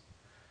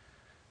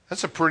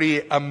 That's a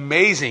pretty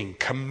amazing,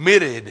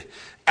 committed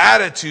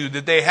attitude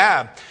that they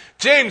have.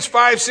 James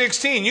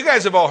 5:16, you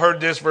guys have all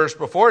heard this verse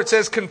before. It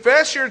says,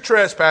 confess your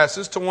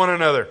trespasses to one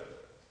another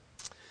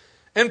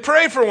and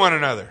pray for one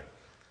another,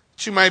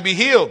 that you might be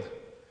healed.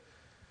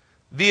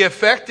 The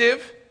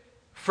effective,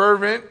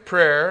 fervent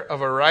prayer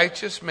of a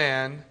righteous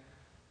man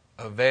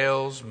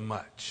avails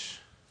much.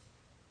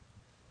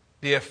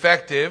 The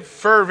effective,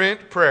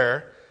 fervent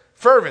prayer,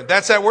 fervent,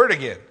 that's that word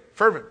again.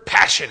 Fervent,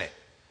 passionate,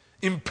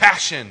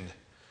 impassioned,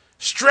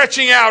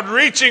 stretching out,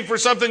 reaching for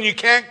something you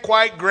can't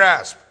quite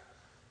grasp.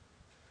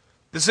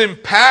 This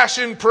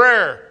impassioned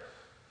prayer.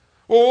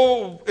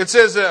 Well, it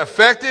says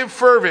effective,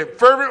 fervent.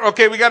 Fervent,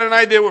 okay, we got an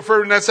idea what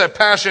fervent, that's that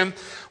passion.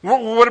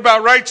 What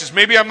about righteous?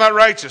 Maybe I'm not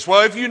righteous.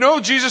 Well, if you know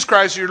Jesus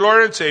Christ, your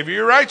Lord and Savior,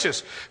 you're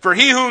righteous. For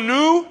he who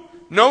knew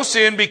no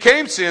sin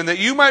became sin, that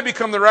you might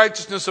become the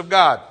righteousness of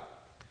God.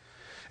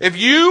 If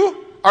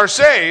you are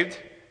saved,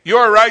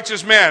 you're a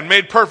righteous man,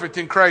 made perfect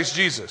in Christ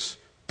Jesus.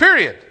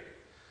 Period.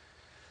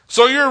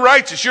 So you're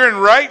righteous. You're in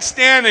right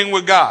standing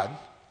with God.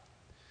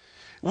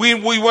 We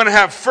want to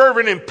have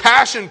fervent,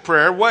 impassioned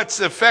prayer. What's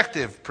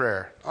effective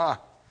prayer?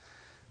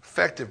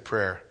 Effective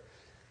prayer.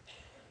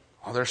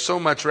 Oh, there's so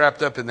much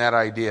wrapped up in that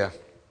idea.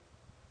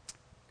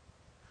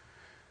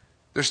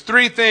 There's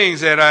 3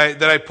 things that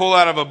I pull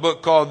out of a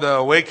book called The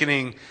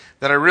Awakening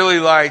that I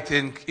really liked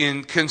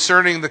in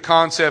concerning the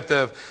concept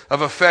of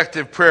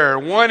effective prayer.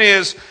 One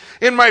is,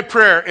 in my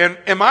prayer,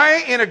 am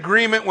I in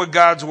agreement with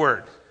God's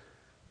Word?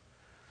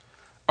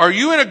 Are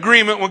you in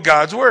agreement with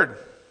God's Word?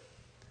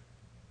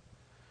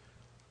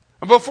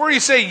 And before you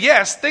say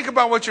yes, think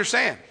about what you're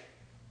saying.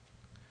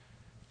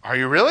 Are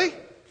you really?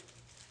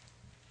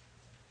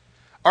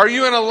 Are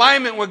you in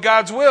alignment with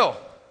God's will?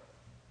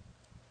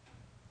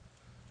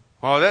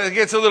 Well, that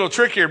gets a little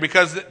trickier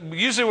because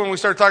usually when we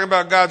start talking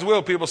about God's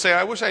will, people say,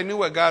 I wish I knew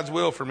what God's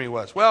will for me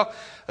was. Well,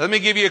 let me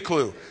give you a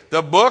clue.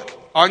 The book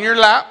on your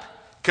lap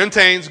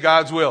contains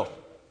God's will.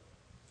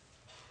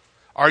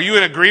 Are you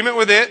in agreement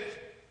with it?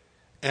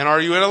 And are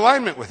you in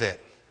alignment with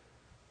it?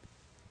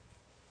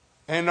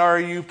 And are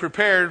you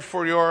prepared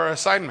for your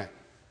assignment?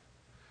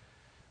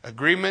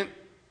 Agreement,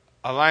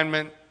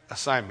 alignment,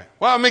 assignment.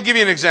 Well, I'm going to give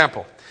you an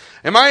example.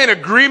 Am I in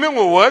agreement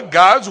with what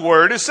God's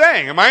Word is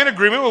saying? Am I in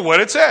agreement with what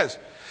it says?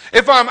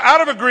 If I'm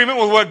out of agreement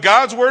with what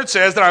God's Word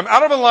says, then I'm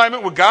out of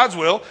alignment with God's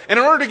will. And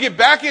in order to get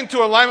back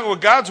into alignment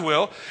with God's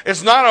will,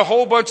 it's not a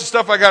whole bunch of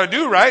stuff I got to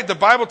do, right? The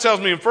Bible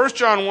tells me in 1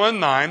 John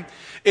 1:9,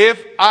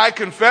 if I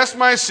confess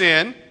my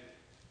sin,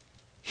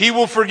 He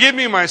will forgive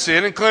me my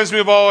sin and cleanse me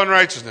of all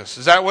unrighteousness.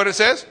 Is that what it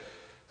says?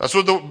 That's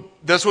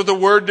what the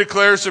Word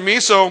declares to me.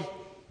 So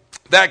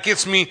that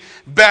gets me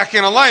back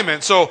in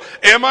alignment. So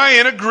am I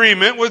in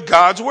agreement with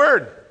God's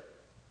Word?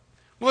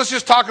 Well, let's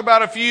just talk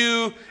about a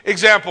few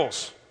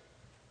examples.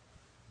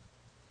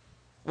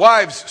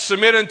 Wives,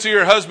 submit unto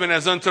your husband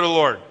as unto the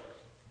Lord.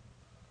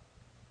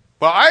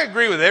 Well, I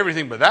agree with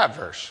everything but that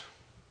verse.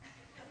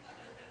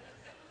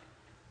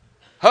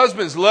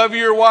 Husbands, love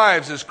your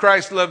wives as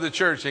Christ loved the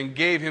church and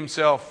gave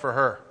himself for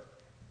her.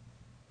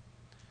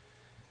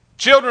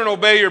 Children,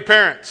 obey your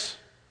parents.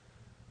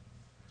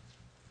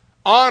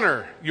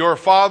 Honor your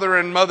father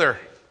and mother.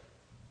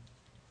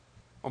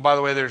 Oh, by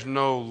the way, there's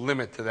no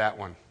limit to that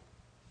one.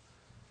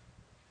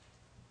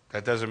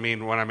 That doesn't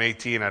mean when I'm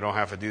 18 I don't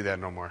have to do that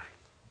no more.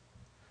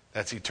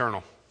 That's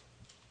eternal.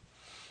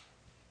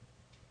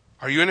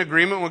 Are you in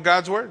agreement with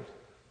God's Word?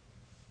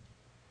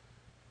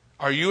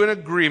 Are you in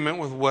agreement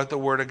with what the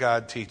Word of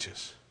God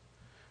teaches?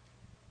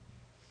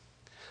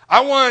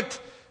 I want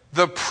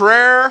the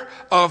prayer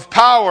of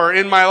power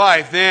in my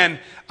life. Then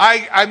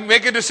I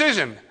make a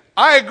decision.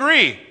 I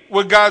agree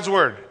with God's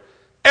Word.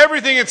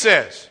 Everything it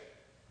says.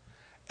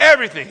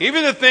 Everything.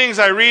 Even the things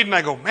I read and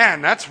I go,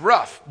 man, that's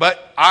rough.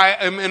 But I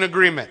am in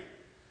agreement.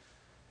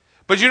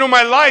 But you know,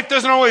 my life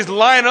doesn't always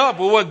line up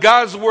with what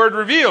God's Word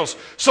reveals.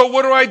 So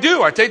what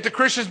do? I take the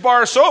Christian's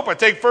bar of soap. I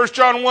take 1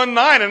 John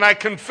 1:9 and I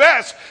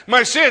confess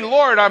my sin.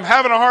 Lord, I'm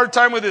having a hard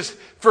time with this.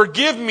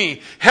 Forgive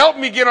me. Help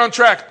me get on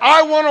track.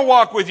 I want to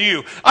walk with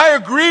you. I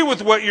agree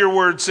with what your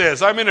Word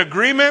says. I'm in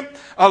agreement,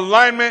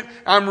 alignment.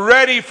 I'm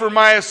ready for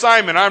my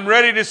assignment. I'm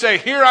ready to say,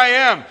 here I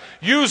am.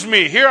 Use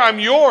me. Here I'm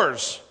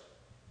yours.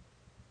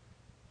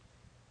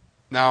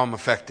 Now I'm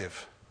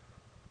effective.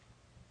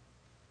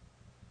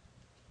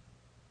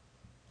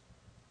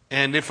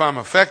 And if I'm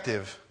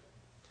effective,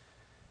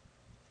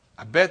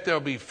 I bet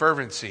there'll be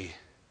fervency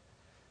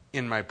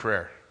in my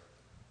prayer.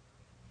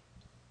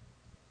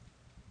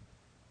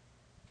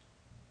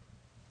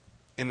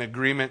 In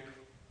agreement,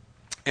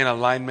 in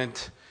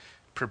alignment,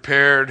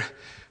 prepared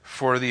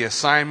for the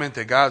assignment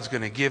that God's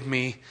going to give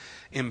me,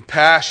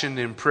 impassioned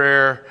in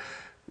prayer,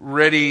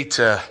 ready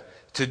to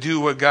do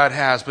what God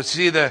has. But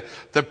see, the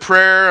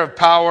prayer of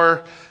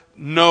power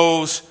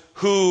knows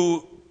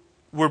who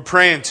we're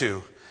praying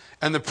to.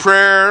 And the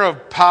prayer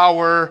of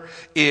power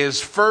is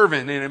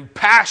fervent and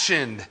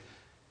impassioned.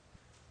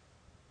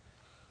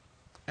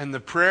 And the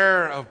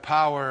prayer of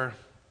power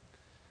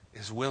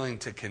is willing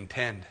to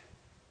contend.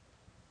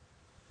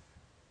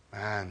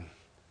 Man,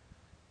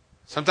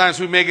 sometimes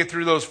we make it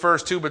through those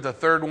first two, but the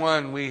third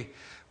one we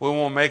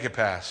won't make it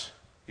past.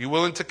 You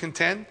willing to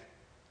contend?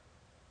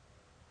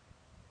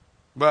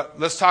 But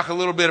let's talk a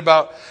little bit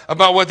about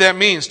what that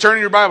means. Turn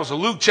in your Bibles to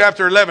Luke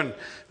chapter 11,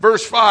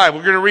 verse 5.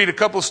 We're going to read a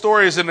couple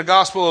stories in the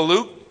Gospel of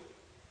Luke.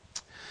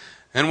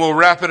 And we'll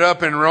wrap it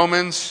up in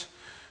Romans.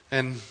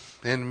 And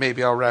then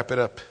maybe I'll wrap it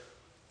up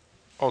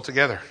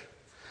altogether.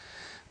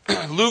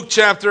 Luke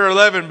chapter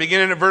 11,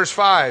 beginning at verse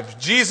 5.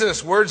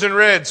 Jesus, words in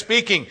red,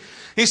 speaking.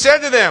 He said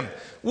to them,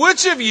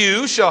 which of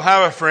you shall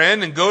have a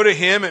friend and go to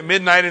him at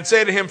midnight and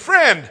say to him,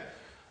 friend,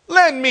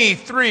 lend me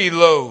 3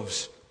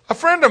 loaves. A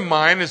friend of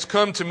mine has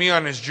come to me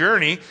on his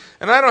journey,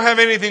 and I don't have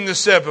anything to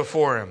set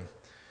before him.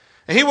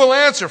 And he will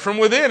answer from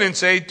within and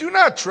say, do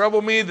not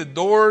trouble me, the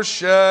door's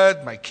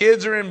shut, my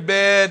kids are in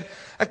bed,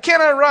 I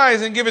cannot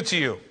rise and give it to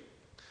you.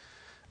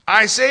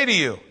 I say to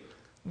you,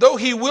 though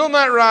he will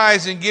not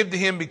rise and give to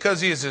him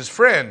because he is his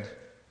friend,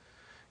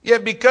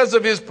 yet because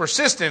of his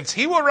persistence,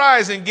 he will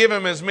rise and give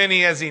him as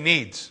many as he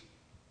needs.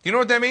 Do you know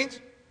what that means?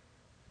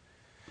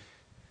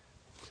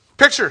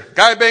 Picture,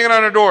 guy banging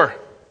on a door.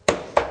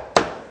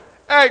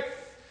 Hey,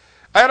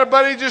 I had a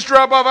buddy just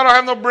drop off. I don't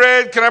have no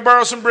bread. Can I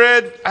borrow some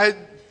bread?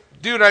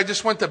 Dude, I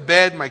just went to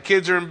bed. My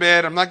kids are in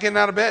bed. I'm not getting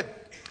out of bed.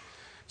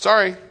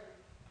 Sorry.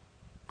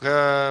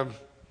 No.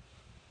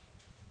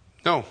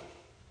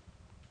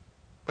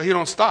 But he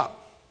don't stop.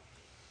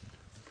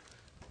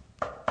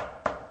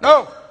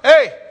 No.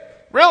 Hey,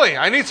 really,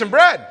 I need some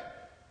bread.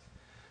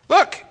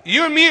 Look,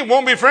 you and me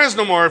won't be friends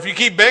no more if you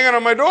keep banging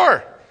on my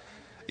door.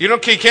 You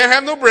can't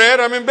have no bread.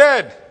 I'm in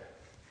bed.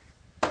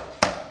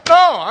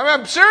 No,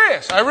 I'm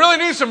serious. I really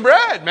need some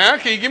bread, man.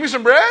 Can you give me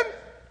some bread?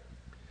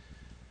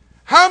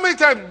 How many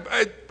times,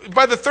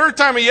 by the third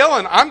time of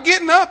yelling, I'm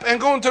getting up and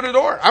going to the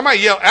door. I might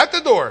yell at the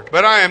door,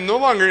 but I am no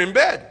longer in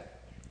bed.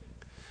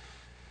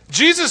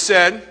 Jesus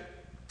said,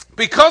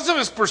 because of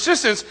his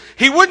persistence,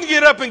 he wouldn't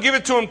get up and give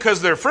it to them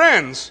because they're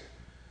friends,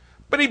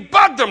 but he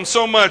bugged them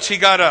so much he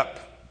got up.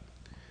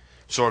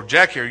 So,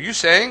 Jackie, are you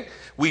saying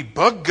we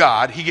bug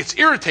God, he gets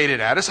irritated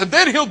at us, and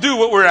then he'll do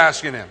what we're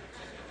asking him?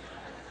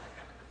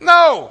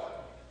 No.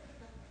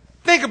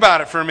 Think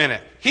about it for a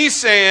minute. He's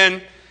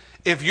saying,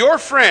 if your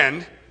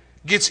friend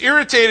gets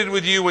irritated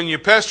with you when you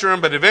pester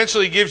him, but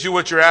eventually gives you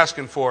what you're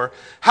asking for,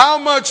 how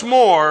much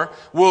more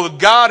will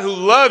God who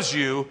loves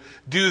you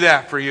do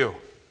that for you?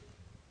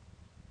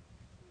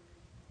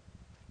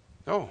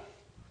 No.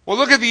 Well,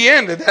 look at the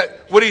end of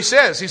that, what he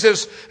says. He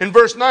says in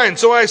verse 9,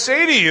 so I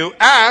say to you,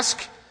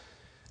 ask,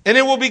 and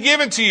it will be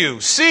given to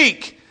you.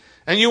 Seek,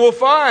 and you will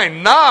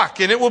find.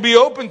 Knock, and it will be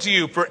open to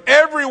you. For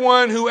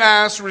everyone who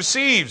asks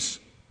receives.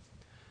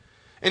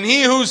 And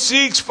he who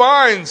seeks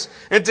finds,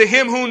 and to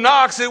him who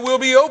knocks it will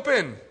be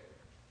open.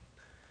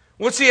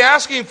 What's he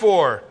asking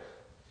for?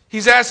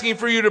 He's asking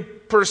for you to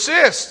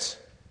persist,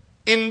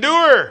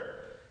 endure,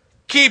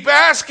 keep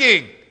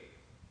asking.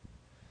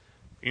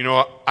 You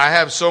know, I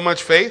have so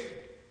much faith,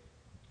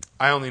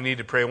 I only need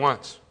to pray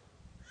once.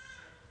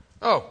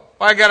 Oh,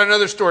 I got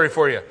another story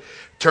for you.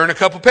 Turn a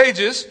couple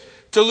pages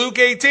to Luke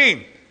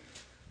 18.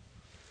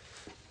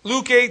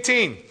 Luke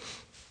 18.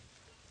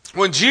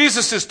 When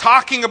Jesus is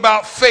talking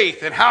about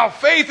faith and how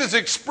faith is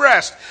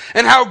expressed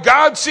and how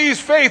God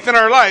sees faith in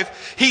our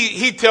life,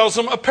 he tells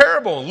them a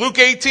parable. Luke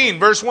 18,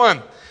 verse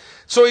 1.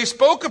 So he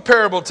spoke a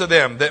parable to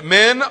them that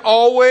men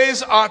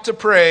always ought to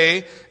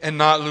pray and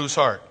not lose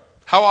heart.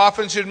 How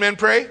often should men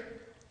pray?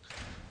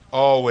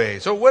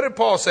 Always. So what did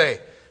Paul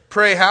say?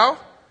 Pray how?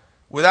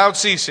 Without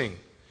ceasing.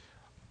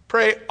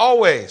 Pray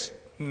always.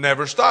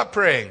 Never stop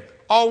praying.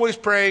 Always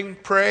praying.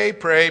 Pray,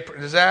 pray.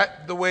 Is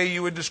that the way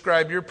you would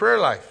describe your prayer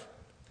life?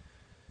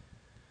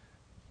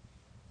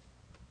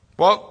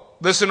 Well,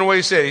 listen to what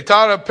he said. He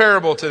taught a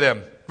parable to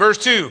them. Verse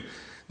 2.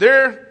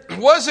 There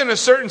was in a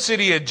certain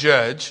city a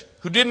judge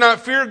who did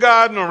not fear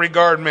God nor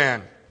regard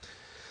man.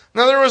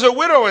 Now there was a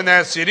widow in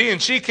that city, and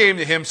she came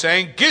to him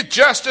saying, get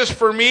justice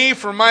for me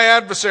from my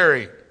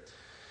adversary.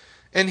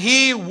 And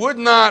he would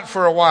not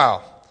for a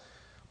while.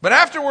 But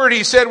afterward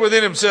he said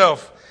within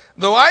himself,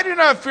 though I do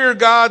not fear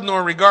God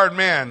nor regard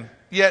man,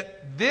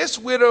 yet this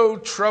widow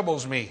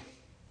troubles me.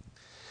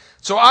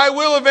 So I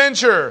will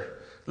avenge her,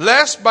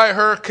 lest by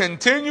her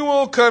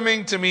continual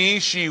coming to me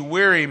she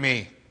weary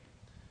me.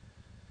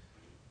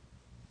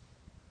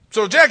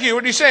 So Jackie,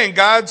 what are you saying?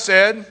 God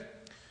said,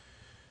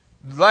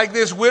 like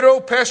this widow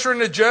pestering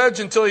the judge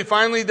until he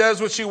finally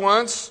does what she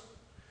wants?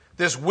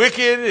 This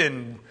wicked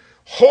and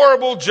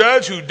horrible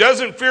judge who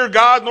doesn't fear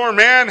God nor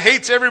man,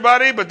 hates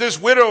everybody, but this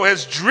widow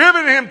has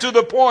driven him to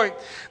the point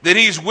that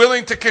he's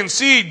willing to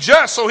concede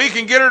just so he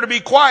can get her to be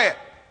quiet.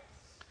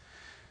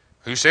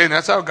 Are you saying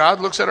that's how God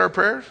looks at our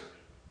prayers?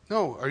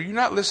 No. Are you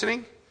not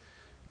listening?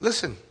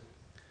 Listen.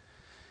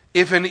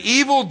 If an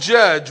evil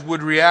judge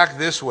would react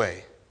this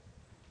way,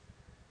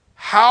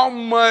 how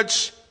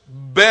much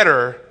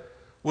better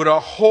would a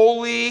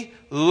holy,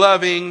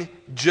 loving,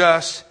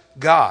 just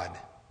God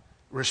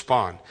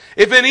respond?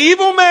 If an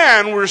evil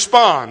man will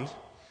respond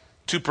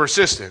to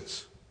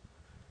persistence,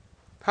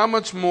 how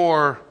much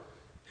more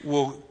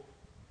will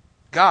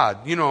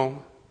God, you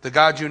know, the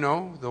God you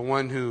know, the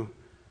one who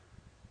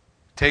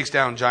takes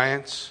down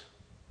giants,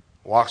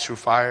 walks through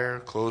fire,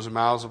 closes the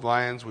mouths of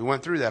lions. We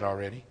went through that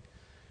already.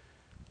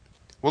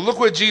 Well, look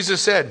what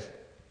Jesus said.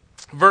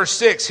 Verse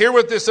 6, hear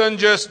what this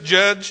unjust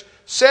judge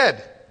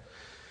said.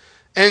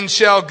 And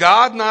shall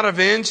God not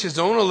avenge his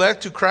own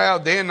elect who cry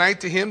out day and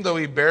night to him, though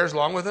he bears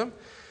long with them?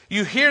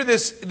 You hear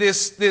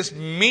this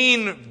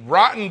mean,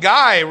 rotten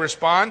guy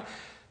respond,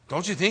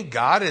 don't you think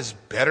God is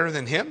better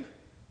than him?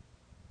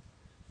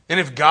 And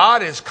if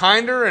God is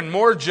kinder and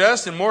more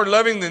just and more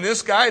loving than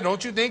this guy,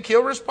 don't you think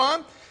he'll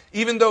respond?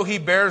 Even though he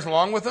bears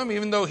long with them,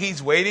 even though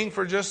he's waiting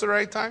for just the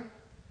right time?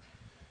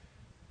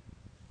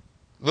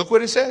 Look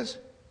what it says.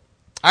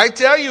 I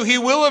tell you, he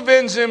will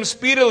avenge them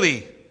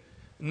speedily.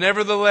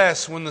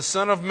 Nevertheless, when the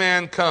Son of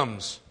Man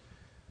comes,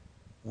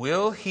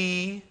 will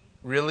he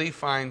really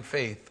find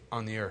faith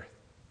on the earth?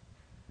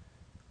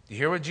 Do you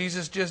hear what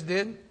Jesus just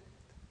did?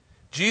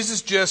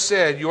 Jesus just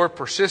said your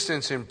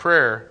persistence in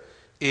prayer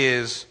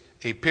is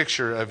a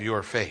picture of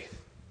your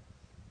faith.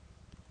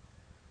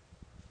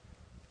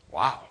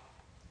 Wow.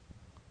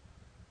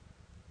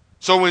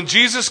 So when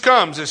Jesus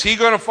comes, is he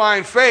going to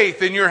find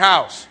faith in your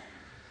house?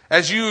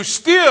 As you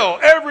still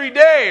every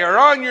day are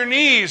on your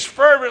knees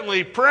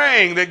fervently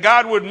praying that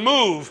God would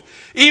move,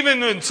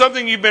 even in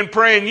something you've been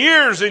praying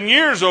years and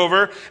years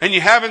over and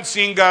you haven't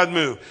seen God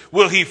move,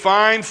 will he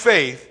find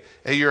faith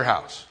at your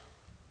house?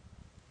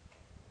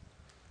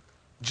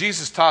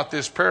 Jesus taught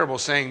this parable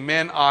saying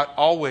men ought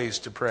always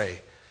to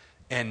pray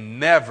and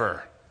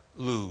never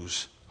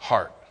lose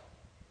heart.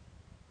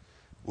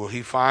 Will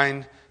he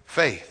find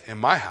faith in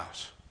my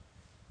house?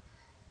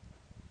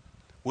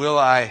 Will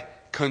I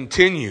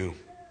continue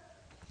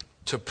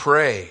to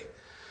pray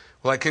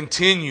will I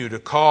continue to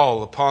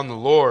call upon the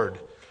Lord.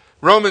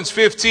 Romans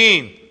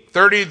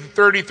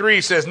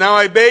 15:30-33 says, Now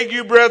I beg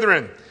you,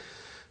 brethren,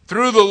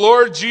 through the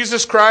Lord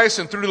Jesus Christ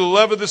and through the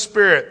love of the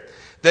Spirit,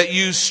 that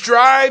you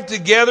strive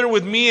together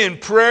with me in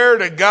prayer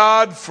to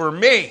God for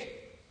me.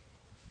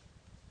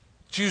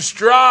 That you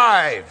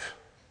strive.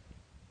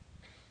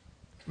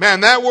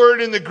 Man, that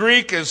word in the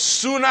Greek is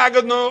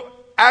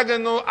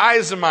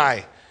sunagonoizomai.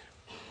 It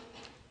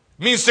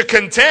means to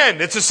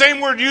contend. It's the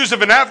same word used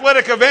of an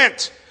athletic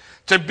event.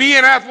 To be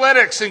in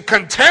athletics and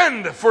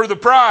contend for the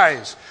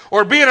prize.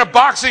 Or be in a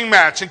boxing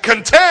match and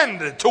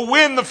contend to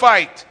win the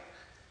fight.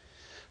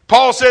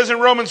 Paul says in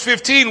Romans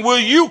 15, will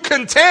you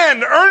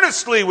contend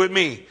earnestly with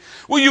me?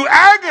 Will you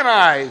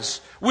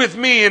agonize with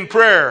me in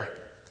prayer?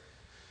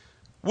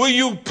 Will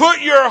you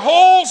put your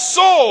whole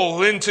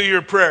soul into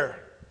your prayer?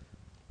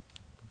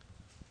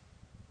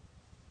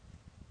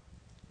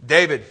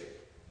 David,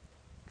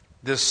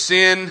 the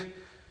sin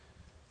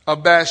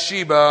of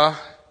Bathsheba,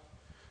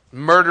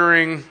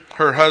 murdering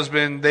her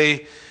husband,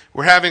 they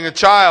were having a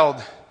child.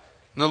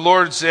 And the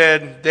Lord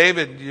said,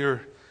 David,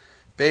 your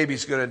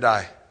baby's going to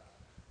die.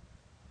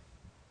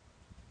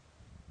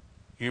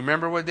 You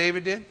remember what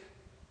David did?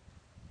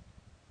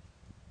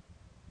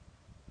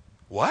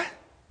 What?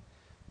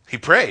 He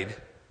prayed.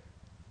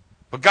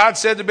 But God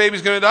said the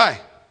baby's going to die.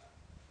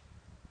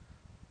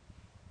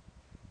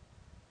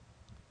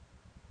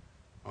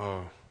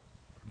 Oh,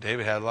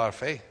 David had a lot of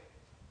faith.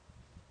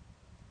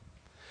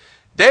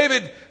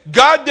 David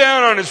got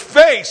down on his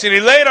face and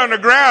he laid on the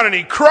ground and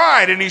he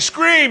cried and he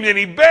screamed and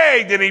he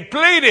begged and he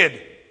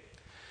pleaded.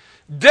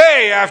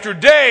 Day after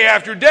day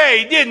after day,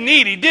 he didn't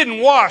eat, he didn't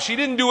wash, he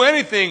didn't do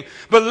anything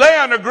but lay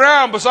on the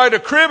ground beside the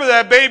crib of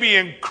that baby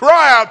and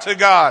cry out to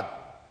God.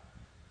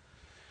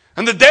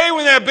 And the day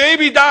when that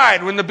baby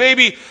died, when the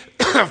baby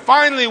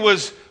finally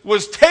was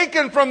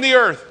taken from the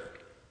earth,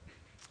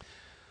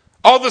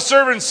 all the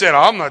servants said,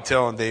 I'm not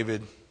telling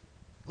David.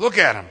 Look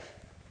at him.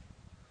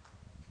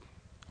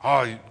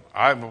 Oh,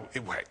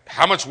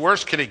 how much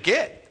worse could it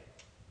get?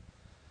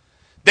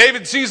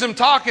 David sees them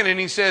talking and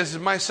he says, is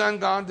my son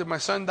gone? Did my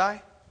son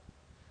die?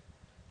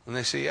 And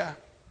they say, yeah.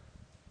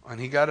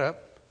 And he got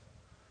up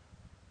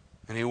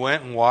and he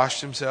went and washed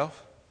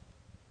himself,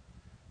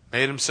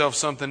 made himself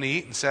something to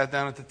eat and sat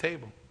down at the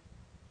table.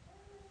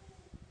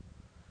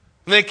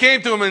 And they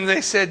came to him and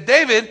they said,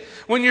 David,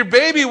 when your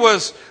baby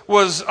was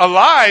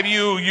alive,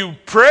 you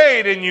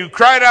prayed and you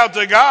cried out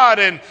to God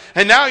and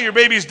now your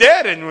baby's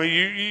dead and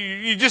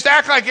you just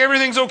act like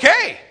everything's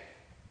okay.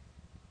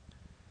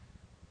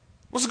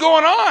 What's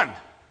going on?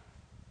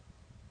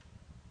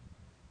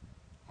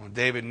 Well,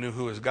 David knew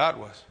who his God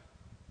was.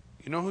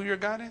 You know who your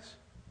God is?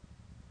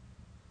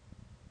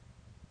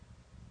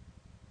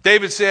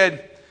 David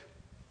said,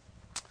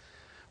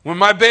 when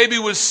my baby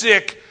was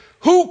sick,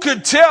 who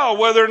could tell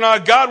whether or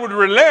not God would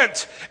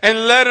relent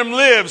and let him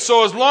live?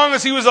 So as long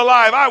as he was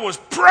alive, I was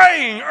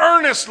praying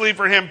earnestly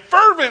for him,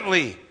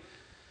 fervently.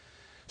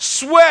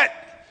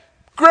 Sweat,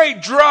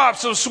 great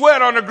drops of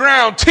sweat on the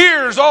ground,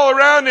 tears all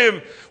around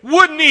him,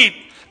 wouldn't eat,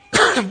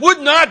 would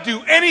not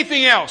do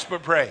anything else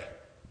but pray.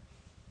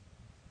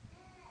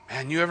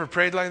 Man, you ever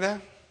prayed like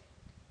that?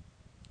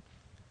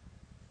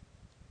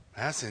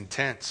 That's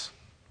intense.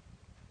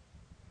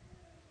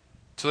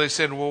 So they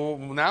said, well,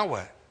 now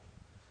what? I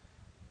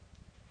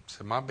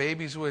said, my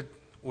baby's with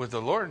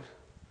the Lord.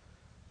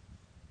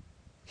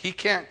 He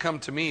can't come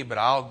to me, but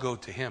I'll go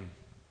to him.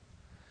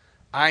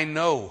 I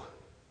know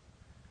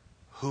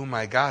who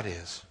my God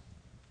is.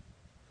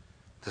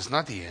 That's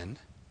not the end.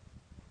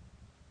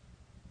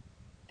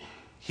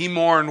 He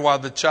mourned while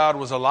the child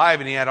was alive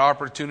and he had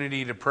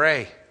opportunity to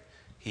pray.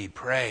 He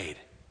prayed.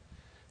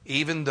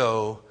 Even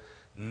though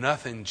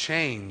nothing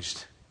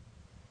changed,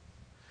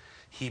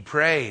 he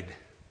prayed.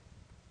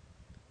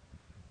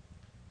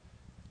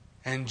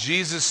 And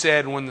Jesus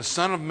said, when the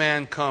Son of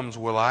Man comes,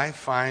 will I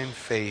find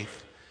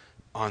faith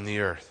on the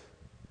earth?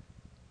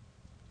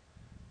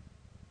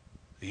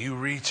 You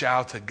reach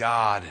out to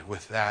God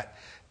with that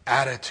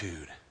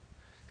attitude,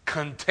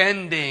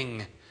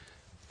 contending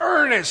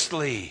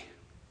earnestly,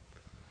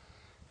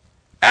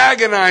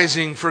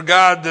 agonizing for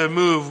God to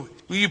move.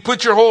 Will you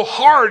put your whole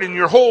heart and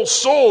your whole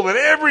soul and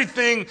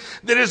everything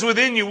that is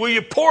within you, will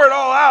you pour it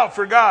all out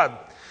for God?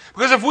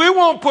 Because if we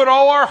won't put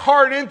all our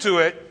heart into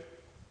it,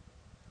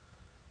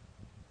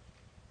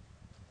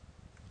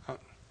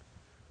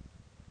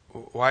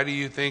 why do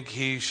you think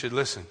he should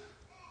listen?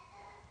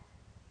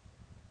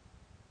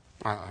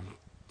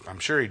 I'm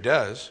sure he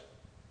does.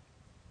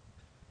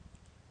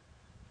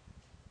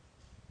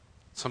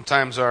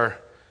 Sometimes our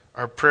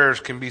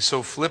prayers can be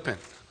so flippant.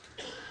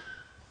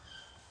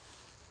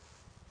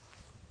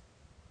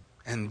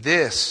 And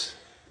this,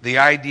 the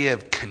idea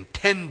of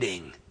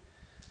contending,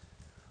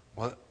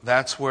 well,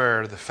 that's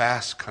where the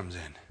fast comes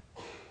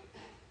in.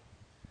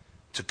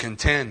 To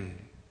contend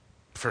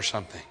for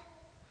something.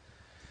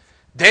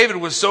 David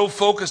was so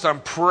focused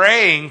on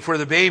praying for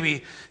the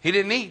baby, he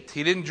didn't eat,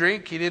 he didn't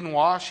drink, he didn't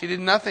wash, he did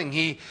nothing.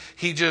 He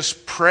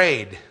just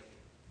prayed.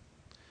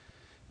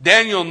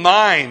 Daniel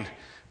 9,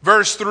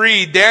 Verse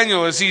 3,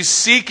 Daniel, as he's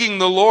seeking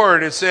the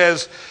Lord, it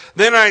says,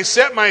 "Then I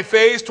set my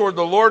face toward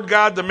the Lord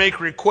God to make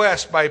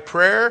request by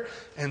prayer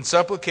and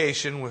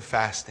supplication with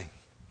fasting."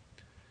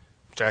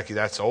 Jackie,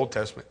 that's the Old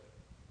Testament.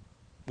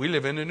 We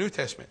live in the New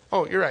Testament.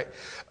 Oh, you're right.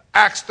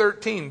 Acts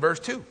 13, verse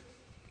 2.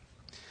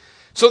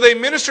 "So they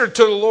ministered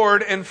to the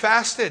Lord and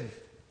fasted.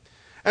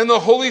 And the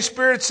Holy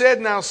Spirit said,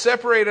 'Now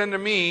separate unto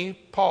me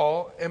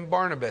Paul and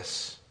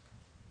Barnabas.'"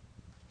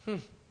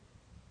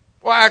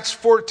 Well, Acts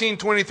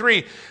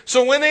 14:23.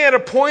 "So when they had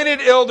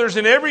appointed elders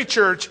in every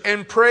church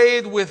and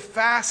prayed with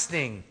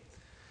fasting,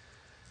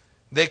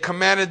 they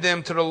commended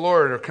them to the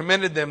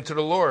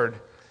Lord,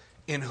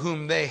 in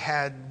whom they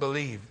had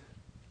believed."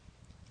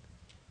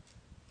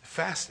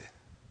 Fasted.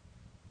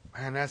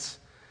 Man, that's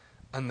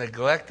a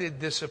neglected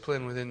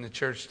discipline within the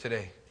church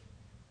today.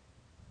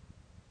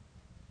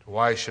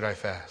 Why should I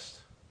fast?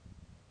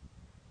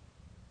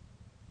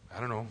 I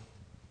don't know.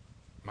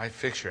 Might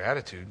fix your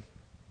attitude.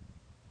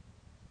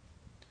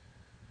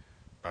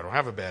 I don't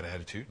have a bad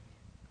attitude.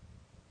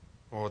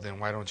 Well, then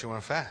why don't you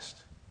want to fast?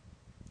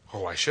 Oh,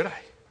 why should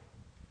I?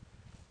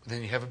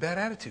 Then you have a bad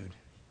attitude.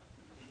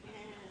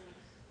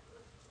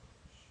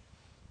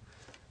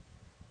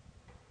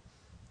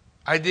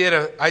 I did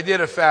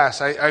a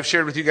fast. I've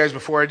shared with you guys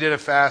before. I did a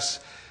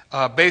fast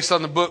based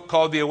on the book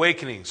called The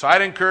Awakening. So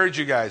I'd encourage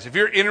you guys, if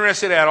you're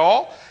interested at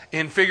all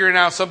in figuring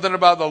out something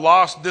about the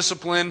lost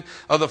discipline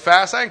of the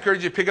fast, I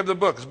encourage you to pick up the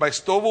book. It's by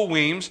Stovall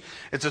Weems.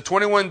 It's a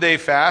 21-day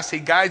fast. He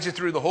guides you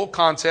through the whole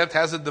concept,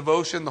 has a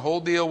devotion, the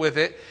whole deal with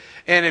it.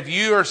 And if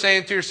you are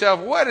saying to yourself,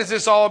 what is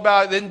this all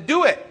about? Then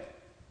do it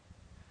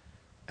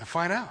and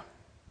find out.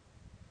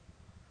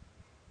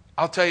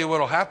 I'll tell you what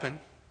will happen.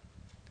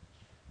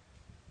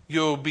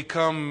 You'll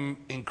become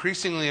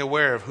increasingly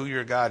aware of who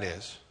your God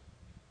is.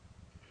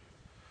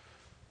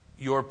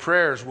 Your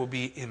prayers will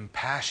be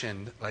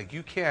impassioned like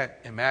you can't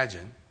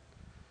imagine.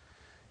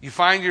 You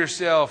find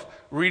yourself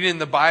reading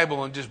the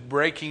Bible and just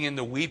breaking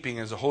into weeping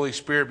as the Holy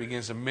Spirit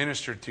begins to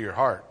minister to your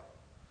heart.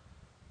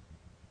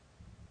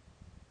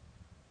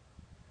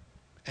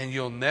 And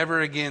you'll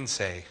never again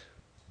say,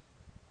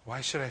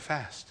 "Why should I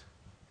fast?"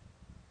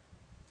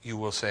 You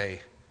will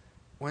say,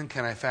 "When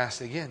can I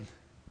fast again?"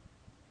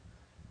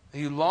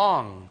 You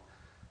long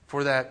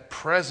for that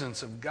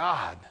presence of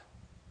God.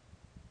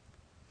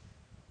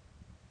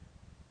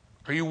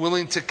 Are you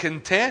willing to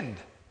contend?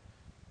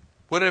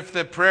 What if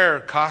the prayer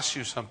costs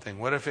you something?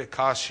 What if it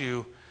costs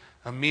you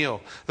a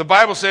meal? The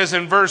Bible says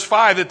in verse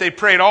 5 that they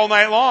prayed all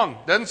night long.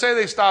 Doesn't say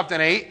they stopped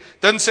and ate.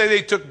 Doesn't say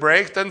they took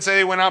breaks. Doesn't say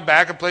they went out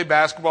back and played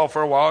basketball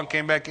for a while and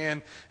came back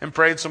in and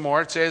prayed some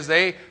more. It says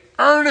they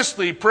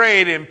earnestly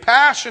prayed in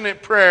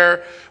passionate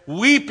prayer,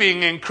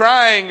 weeping and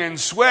crying and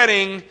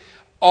sweating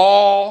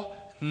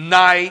all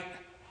night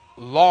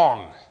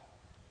long.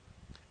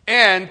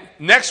 And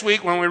next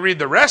week when we read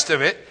the rest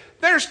of it,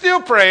 they're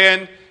still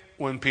praying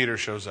when Peter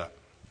shows up.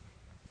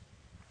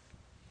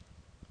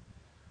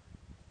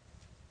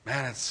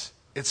 Man,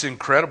 it's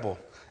incredible.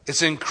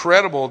 It's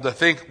incredible to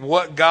think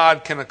what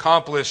God can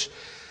accomplish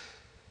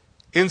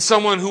in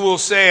someone who will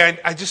say,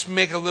 I just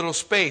make a little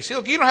space.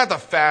 Look, you don't have to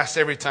fast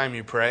every time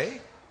you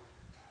pray.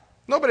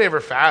 Nobody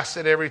ever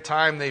fasted every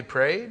time they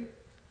prayed.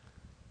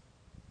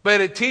 But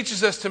it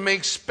teaches us to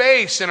make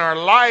space in our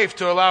life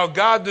to allow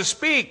God to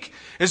speak.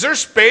 Is there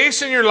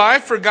space in your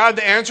life for God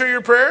to answer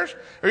your prayers?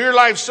 Or your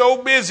life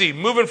so busy,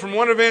 moving from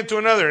one event to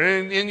another,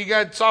 and you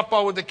got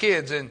softball with the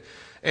kids,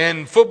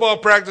 and football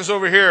practice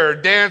over here, or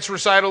dance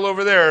recital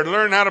over there, or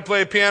learn how to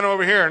play piano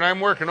over here, and I'm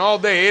working all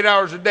day, 8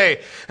 hours a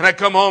day, and I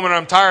come home and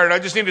I'm tired. I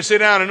just need to sit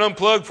down and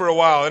unplug for a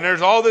while, and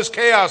there's all this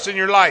chaos in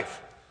your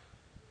life.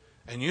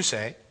 And you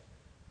say,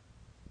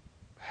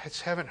 I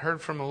just haven't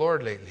heard from the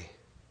Lord lately.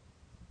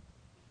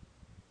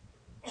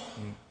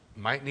 You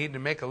might need to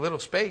make a little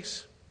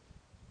space.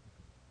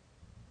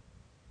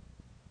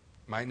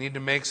 Might need to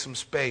make some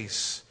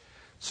space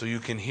so you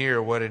can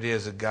hear what it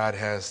is that God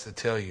has to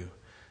tell you.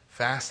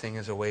 Fasting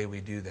is a way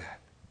we do that.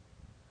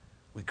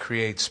 We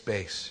create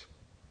space.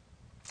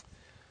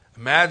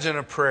 Imagine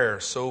a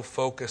prayer so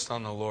focused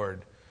on the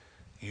Lord,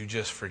 you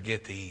just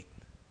forget to eat.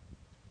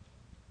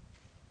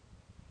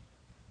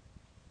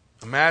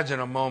 Imagine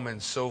a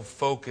moment so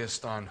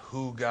focused on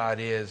who God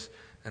is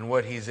and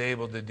what He's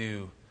able to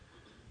do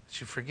that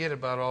you forget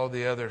about all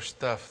the other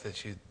stuff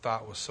that you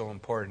thought was so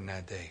important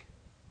that day.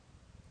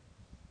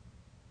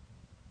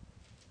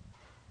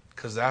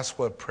 Because that's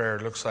what prayer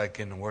looks like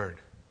in the Word.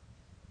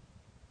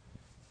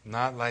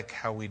 Not like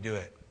how we do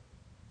it.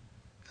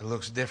 It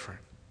looks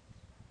different.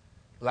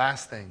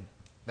 Last thing,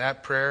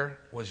 that prayer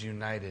was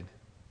united.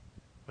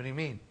 What do you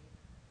mean?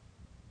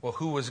 Well,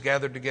 who was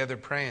gathered together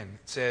praying?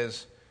 It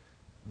says,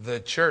 the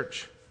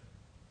church.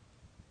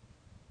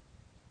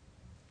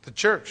 The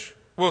church.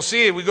 We'll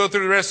see, we go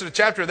through the rest of the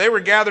chapter. They were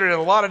gathered in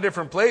a lot of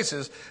different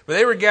places, but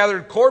they were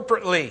gathered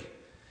corporately.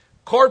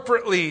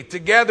 Corporately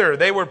together.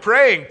 They were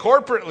praying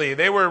corporately.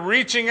 They were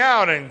reaching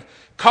out and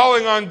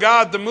calling on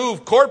God to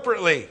move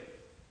corporately.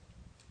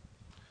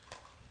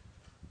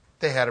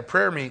 They had a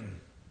prayer meeting.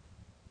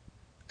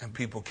 And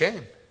people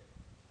came.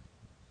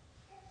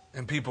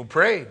 And people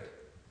prayed.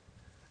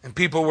 And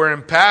people were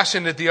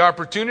impassioned at the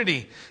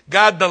opportunity.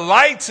 God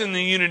delights in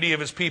the unity of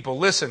His people.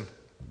 Listen,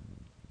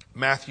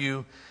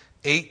 Matthew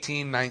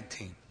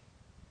 18:19.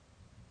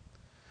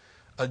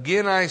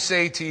 Again I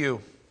say to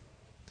you,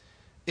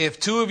 if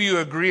two of you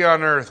agree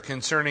on earth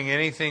concerning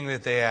anything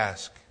that they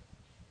ask,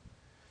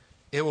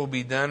 it will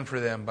be done for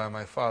them by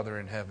my Father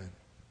in heaven.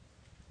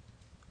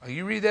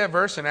 You read that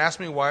verse and ask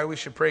me why we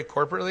should pray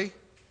corporately?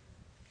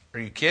 Are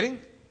you kidding?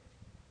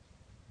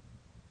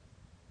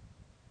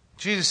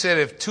 Jesus said,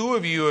 if two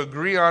of you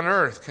agree on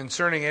earth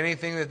concerning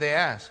anything that they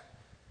ask.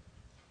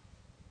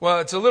 Well,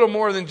 it's a little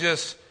more than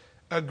just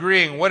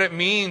agreeing. What it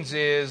means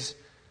is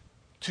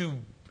to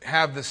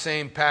have the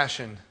same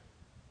passion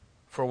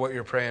for what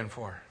you're praying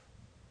for.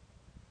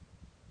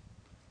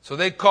 So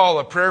they call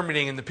a prayer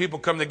meeting and the people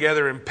come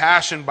together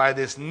impassioned by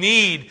this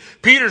need.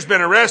 Peter's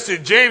been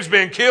arrested. James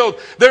been killed.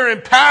 They're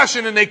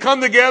impassioned and they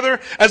come together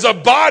as a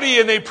body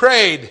and they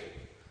prayed.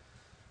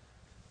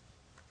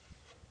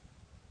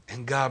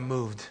 And God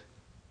moved.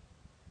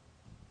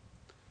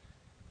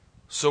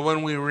 So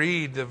when we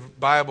read the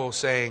Bible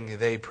saying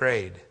they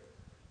prayed,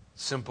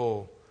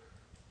 simple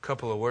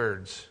couple of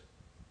words,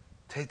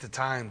 take the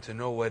time to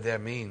know what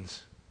that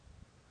means.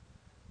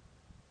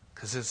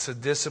 Because it's a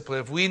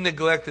discipline. If we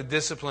neglect the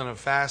discipline of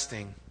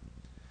fasting,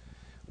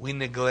 we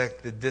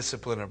neglect the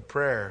discipline of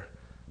prayer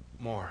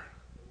more.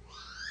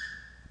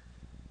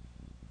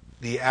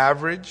 The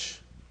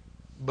average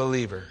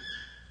believer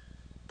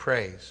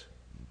prays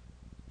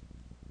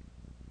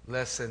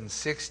less than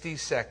 60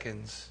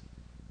 seconds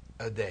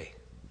a day.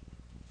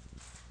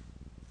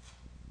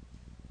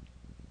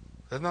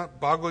 Does not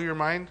boggle your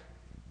mind?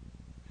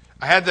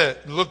 I had to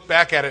look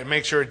back at it and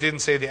make sure it didn't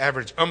say the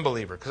average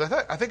unbeliever. Because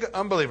I think an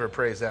unbeliever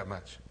prays that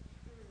much.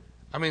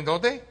 I mean,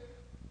 don't they?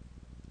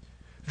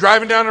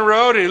 Driving down the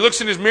road and he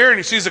looks in his mirror and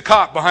he sees a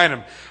cop behind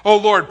him. Oh,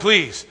 Lord,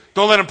 please,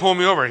 don't let him pull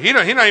me over. He's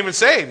not even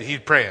saved. He's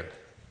praying.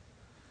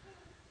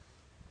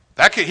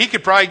 He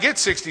could probably get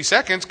 60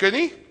 seconds, couldn't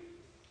he?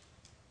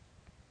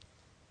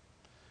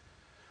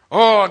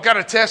 Oh, I got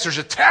a test. There's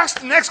a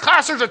test in the next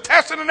class. There's a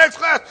test in the next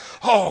class.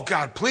 Oh,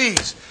 God,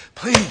 please,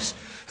 please.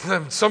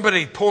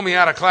 Somebody pull me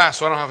out of class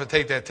so I don't have to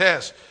take that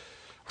test.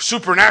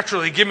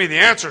 Supernaturally give me the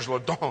answers.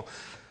 Lord, don't.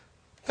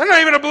 They're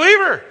not even a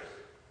believer.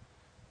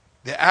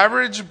 The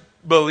average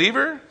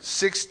believer,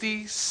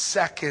 60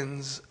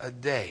 seconds a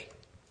day.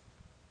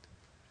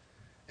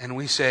 And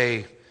we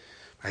say,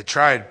 I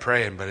tried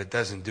praying, but it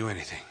doesn't do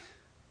anything.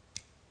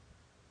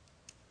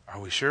 Are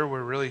we sure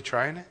we're really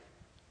trying it?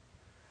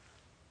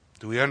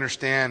 Do we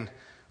understand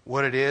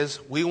what it is?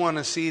 We want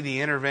to see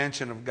the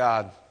intervention of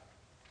God.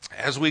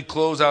 As we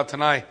close out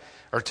tonight,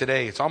 or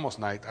today, it's almost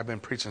night. I've been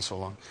preaching so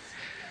long.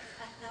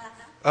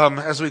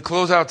 As we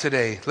close out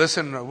today,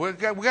 listen, we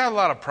got a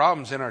lot of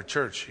problems in our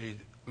church.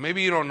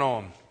 Maybe you don't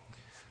know him.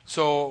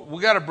 So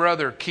we got a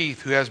brother,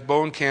 Keith, who has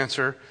bone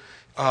cancer.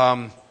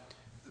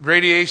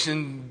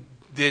 Radiation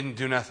didn't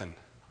do nothing.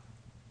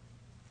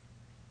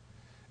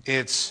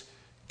 It's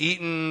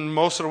eaten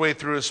most of the way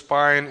through his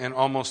spine and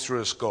almost through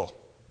his skull.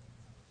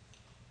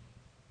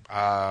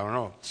 I don't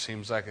know. It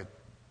seems like a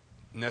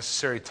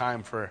necessary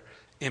time for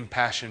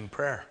impassioned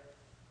prayer.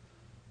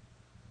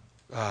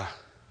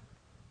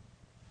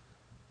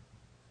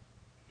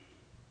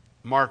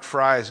 Mark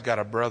Fry's got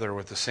a brother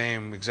with the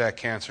same exact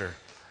cancer,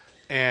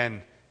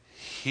 and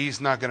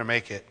he's not going to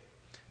make it,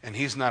 and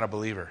he's not a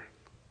believer.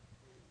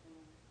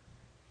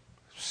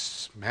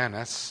 Man,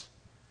 that's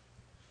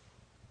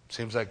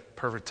seems like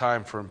perfect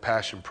time for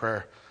impassioned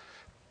prayer.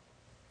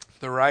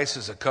 The Rice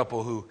is a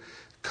couple who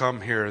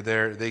come here.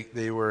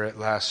 They were at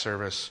last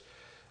service.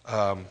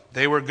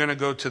 They were going to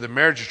go to the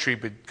marriage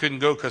retreat, but couldn't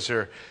go because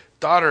their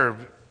daughter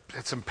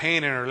had some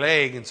pain in her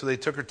leg, and so they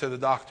took her to the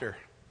doctor.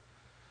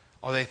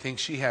 Oh, they think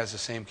she has the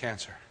same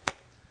cancer.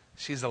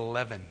 She's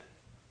 11.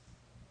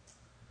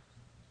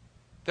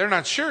 They're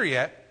not sure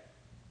yet.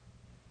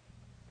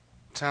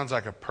 Sounds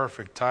like a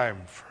perfect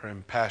time for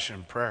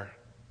impassioned prayer.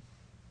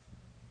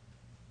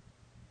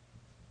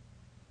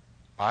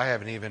 I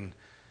haven't even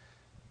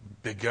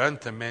begun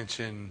to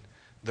mention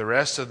the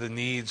rest of the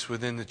needs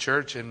within the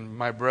church, and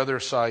my brother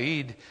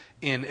Saeed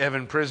in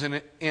Evin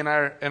prison in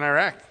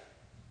Iraq,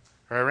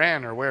 or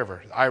Iran, or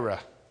wherever,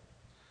 Ira.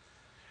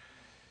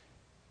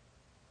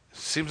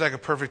 Seems like a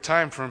perfect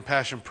time for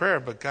impassioned prayer,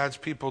 but God's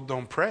people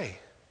don't pray.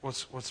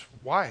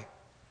 Why?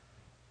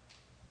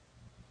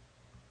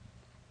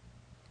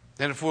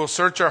 Then if we'll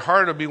search our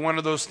heart, it'll be one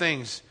of those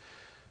things.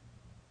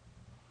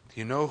 Do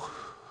you know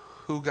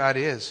who God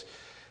is?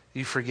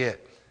 You forget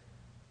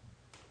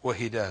what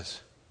He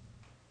does.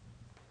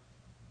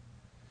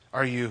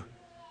 Are you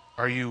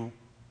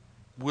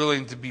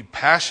willing to be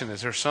passionate?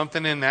 Is there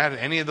something in that?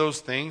 Any of those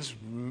things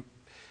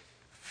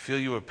fill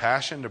you with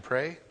passion to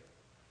pray?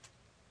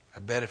 I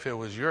bet if it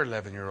was your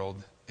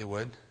 11-year-old, it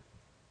would.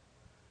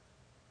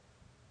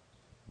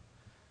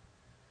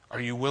 Are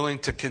you willing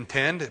to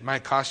contend? It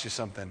might cost you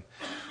something.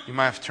 You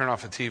might have to turn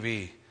off the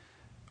TV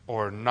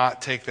or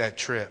not take that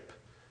trip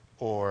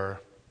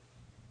or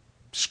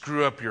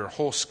screw up your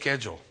whole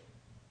schedule.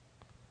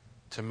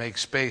 to make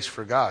space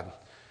for God.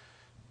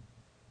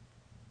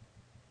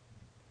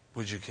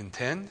 Would you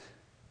contend?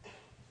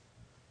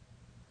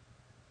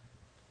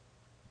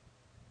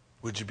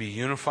 Would you be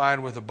unified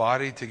with the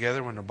body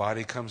together when the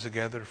body comes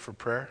together for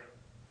prayer?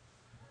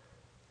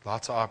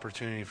 Lots of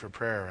opportunity for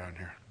prayer around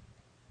here.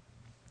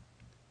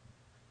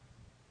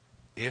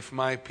 If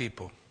my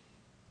people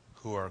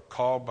who are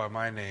called by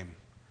my name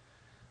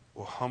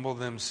will humble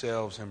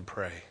themselves and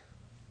pray,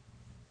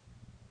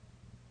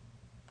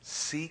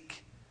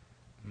 seek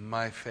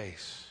my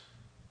face,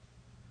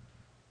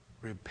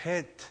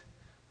 repent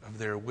of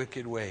their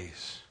wicked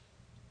ways,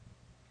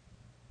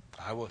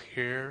 I will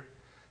hear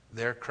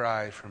their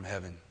cry from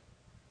heaven,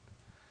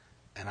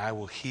 and I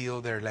will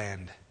heal their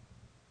land.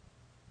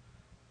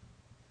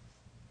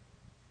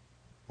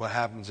 What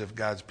happens if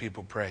God's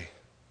people pray?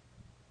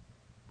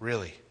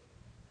 Really?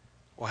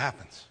 What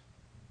happens?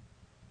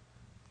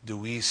 Do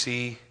we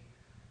see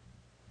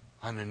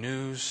on the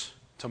news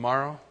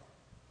tomorrow?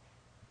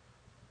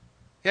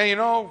 Yeah,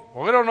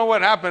 we don't know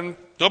what happened.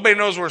 Nobody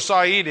knows where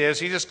Saeed is.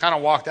 He just kind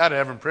of walked out of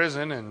Evans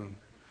prison and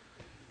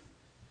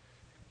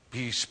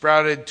he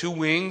sprouted 2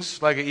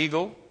 wings like an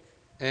eagle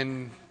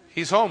and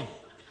he's home.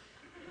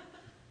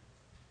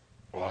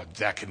 Well,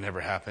 that could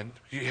never happen.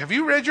 Have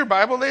you read your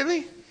Bible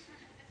lately?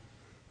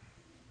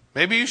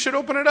 Maybe you should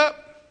open it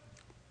up.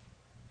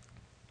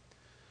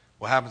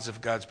 What happens if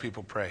God's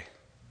people pray?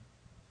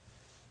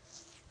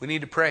 We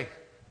need to pray.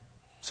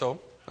 So,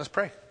 let's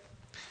pray.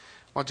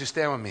 Why don't you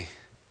stand with me?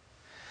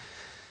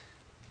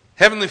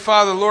 Heavenly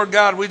Father, Lord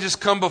God, we just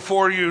come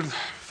before you.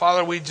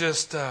 Father, we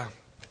just, God,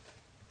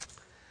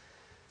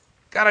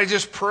 I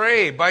just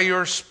pray by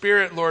your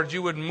Spirit, Lord,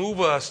 you would move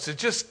us to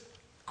just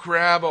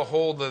grab a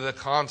hold of the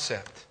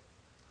concept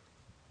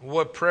of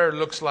what prayer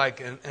looks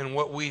like and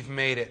what we've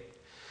made it.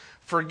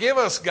 Forgive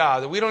us,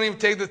 God, that we don't even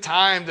take the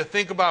time to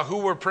think about who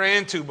we're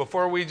praying to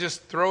before we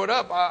just throw it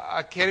up.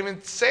 I can't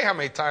even say how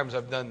many times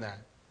I've done that.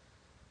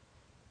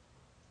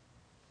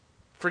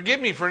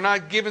 Forgive me for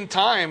not giving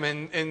time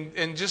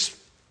and just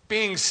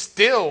being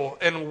still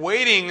and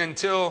waiting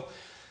until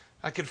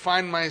I could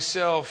find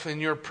myself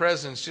in your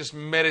presence, just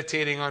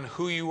meditating on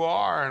who you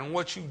are and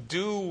what you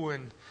do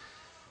and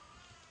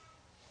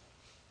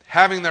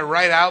having the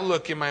right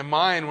outlook in my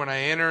mind when I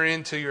enter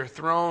into your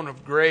throne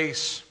of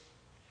grace.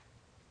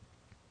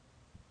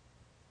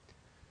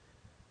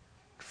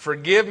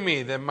 Forgive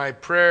me that my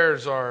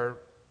prayers are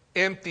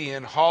empty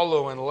and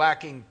hollow and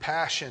lacking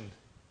passion.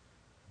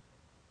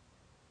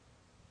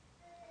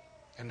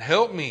 And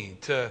help me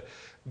to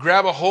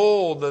grab a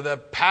hold of the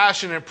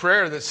passionate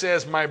prayer that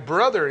says, my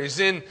brother is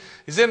in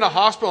the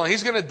hospital and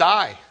he's going to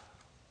die.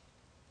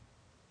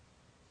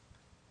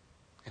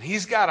 And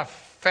he's got a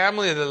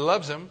family that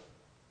loves him.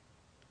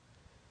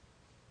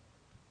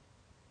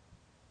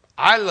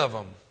 I love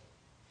him.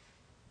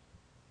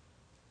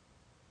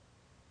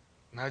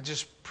 And I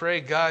just pray,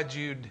 God,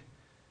 you'd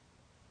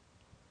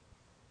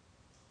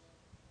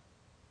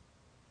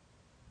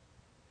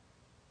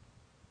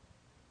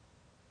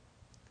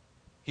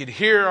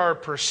hear our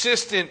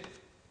persistent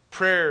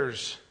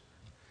prayers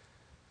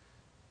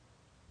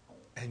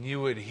and you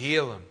would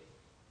heal him.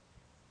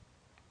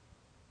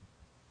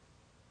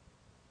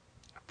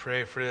 I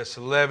pray for this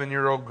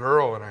 11-year-old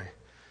girl, and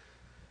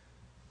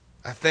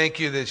I thank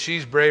you that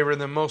she's braver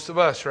than most of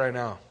us right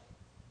now.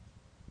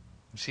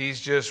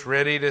 She's just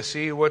ready to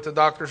see what the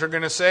doctors are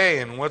going to say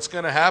and what's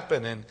going to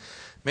happen. And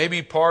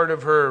maybe part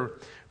of her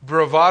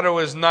bravado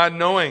is not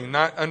knowing,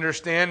 not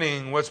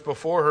understanding what's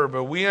before her,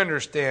 but we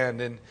understand.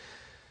 And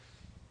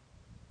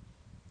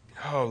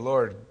oh,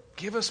 Lord,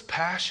 give us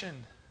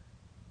passion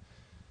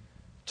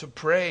to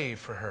pray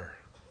for her.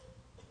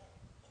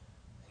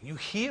 You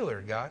heal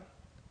her, God.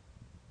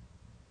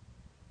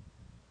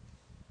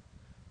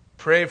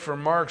 Pray for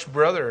Mark's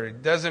brother. He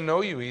doesn't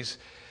know you.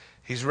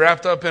 He's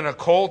wrapped up in a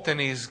cult and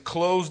he's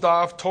closed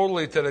off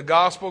totally to the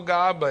gospel,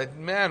 God. But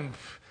man,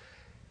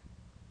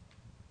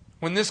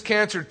 when this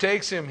cancer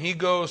takes him, he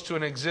goes to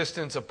an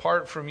existence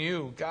apart from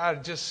you.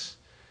 God, just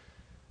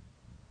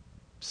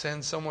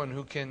send someone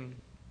who can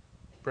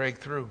break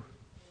through.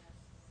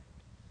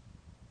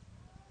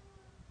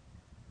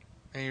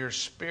 May your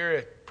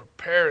Spirit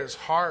prepare his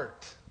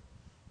heart.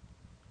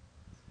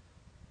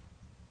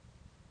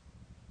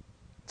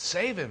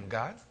 Save him,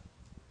 God.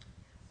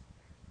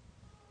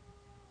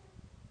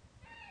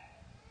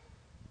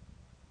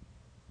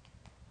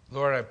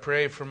 Lord, I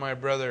pray for my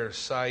brother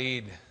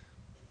Saeed. I'm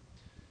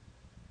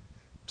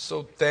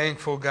so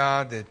thankful,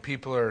 God, that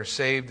people are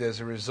saved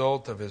as a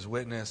result of his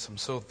witness. I'm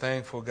so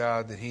thankful,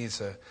 God, that he's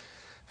a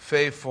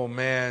faithful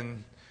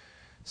man,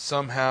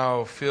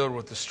 somehow filled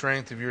with the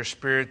strength of your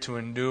Spirit to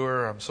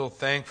endure. I'm so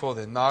thankful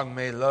that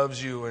Nagme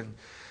loves you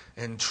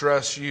and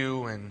trusts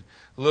you and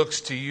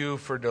looks to you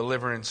for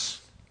deliverance.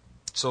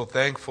 So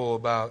thankful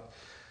about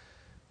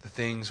the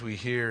things we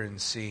hear and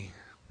see.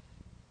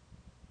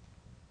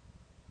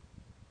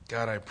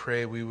 God, I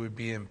pray we would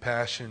be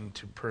impassioned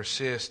to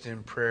persist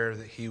in prayer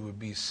that he would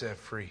be set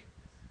free.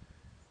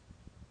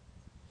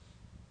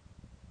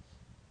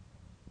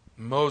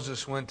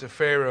 Moses went to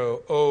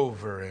Pharaoh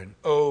over and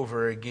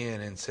over again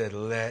and said,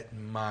 "Let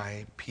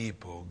my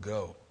people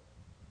go."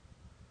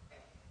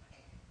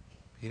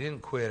 He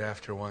didn't quit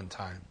after one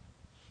time.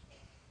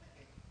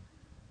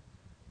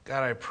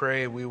 God, I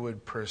pray we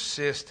would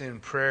persist in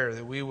prayer,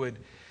 that we would,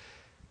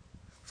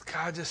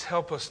 God, just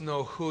help us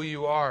know who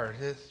you are.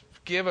 Just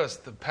give us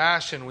the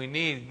passion we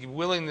need,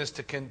 willingness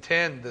to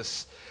contend,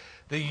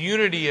 the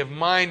unity of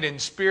mind and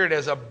spirit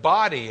as a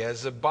body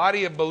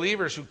of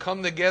believers who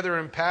come together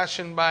in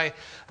passion by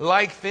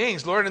like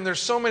things. Lord, and there's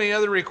so many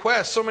other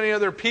requests, so many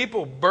other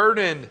people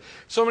burdened,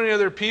 so many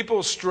other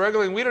people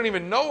struggling we don't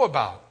even know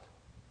about.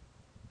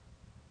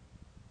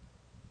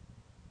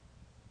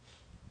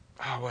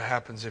 Oh, what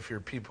happens if your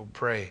people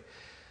pray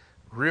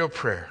real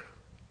prayer?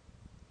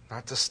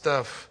 Not the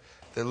stuff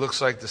that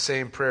looks like the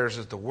same prayers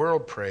as the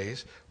world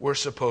prays. We're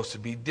supposed to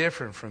be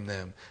different from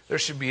them. There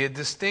should be a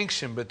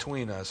distinction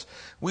between us.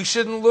 We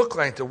shouldn't look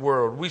like the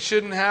world. We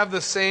shouldn't have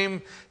the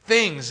same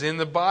things in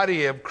the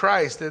body of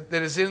Christ that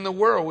is in the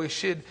world. We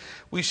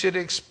should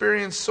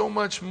experience so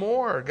much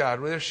more,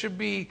 God. There should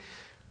be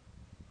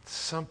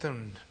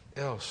something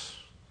else.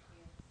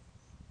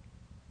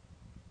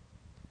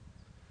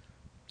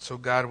 So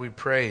God, we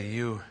pray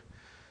you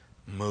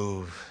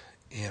move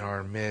in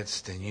our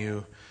midst and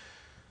you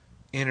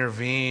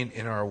intervene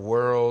in our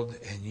world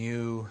and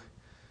you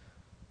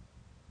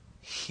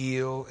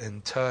heal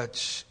and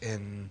touch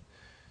and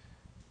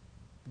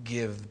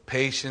give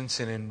patience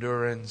and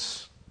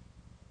endurance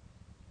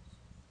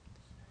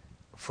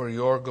for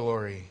your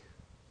glory,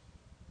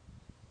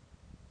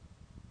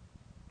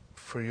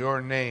 for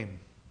your name,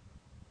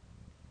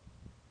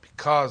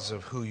 because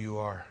of who you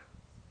are.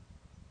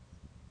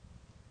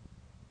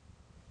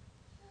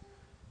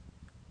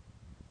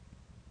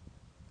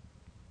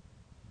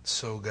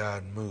 So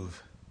God,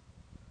 move.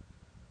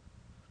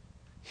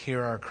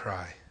 Hear our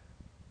cry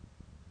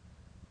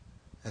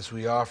as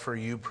we offer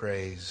you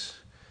praise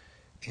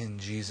in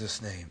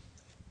Jesus' name.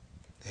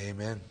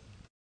 Amen.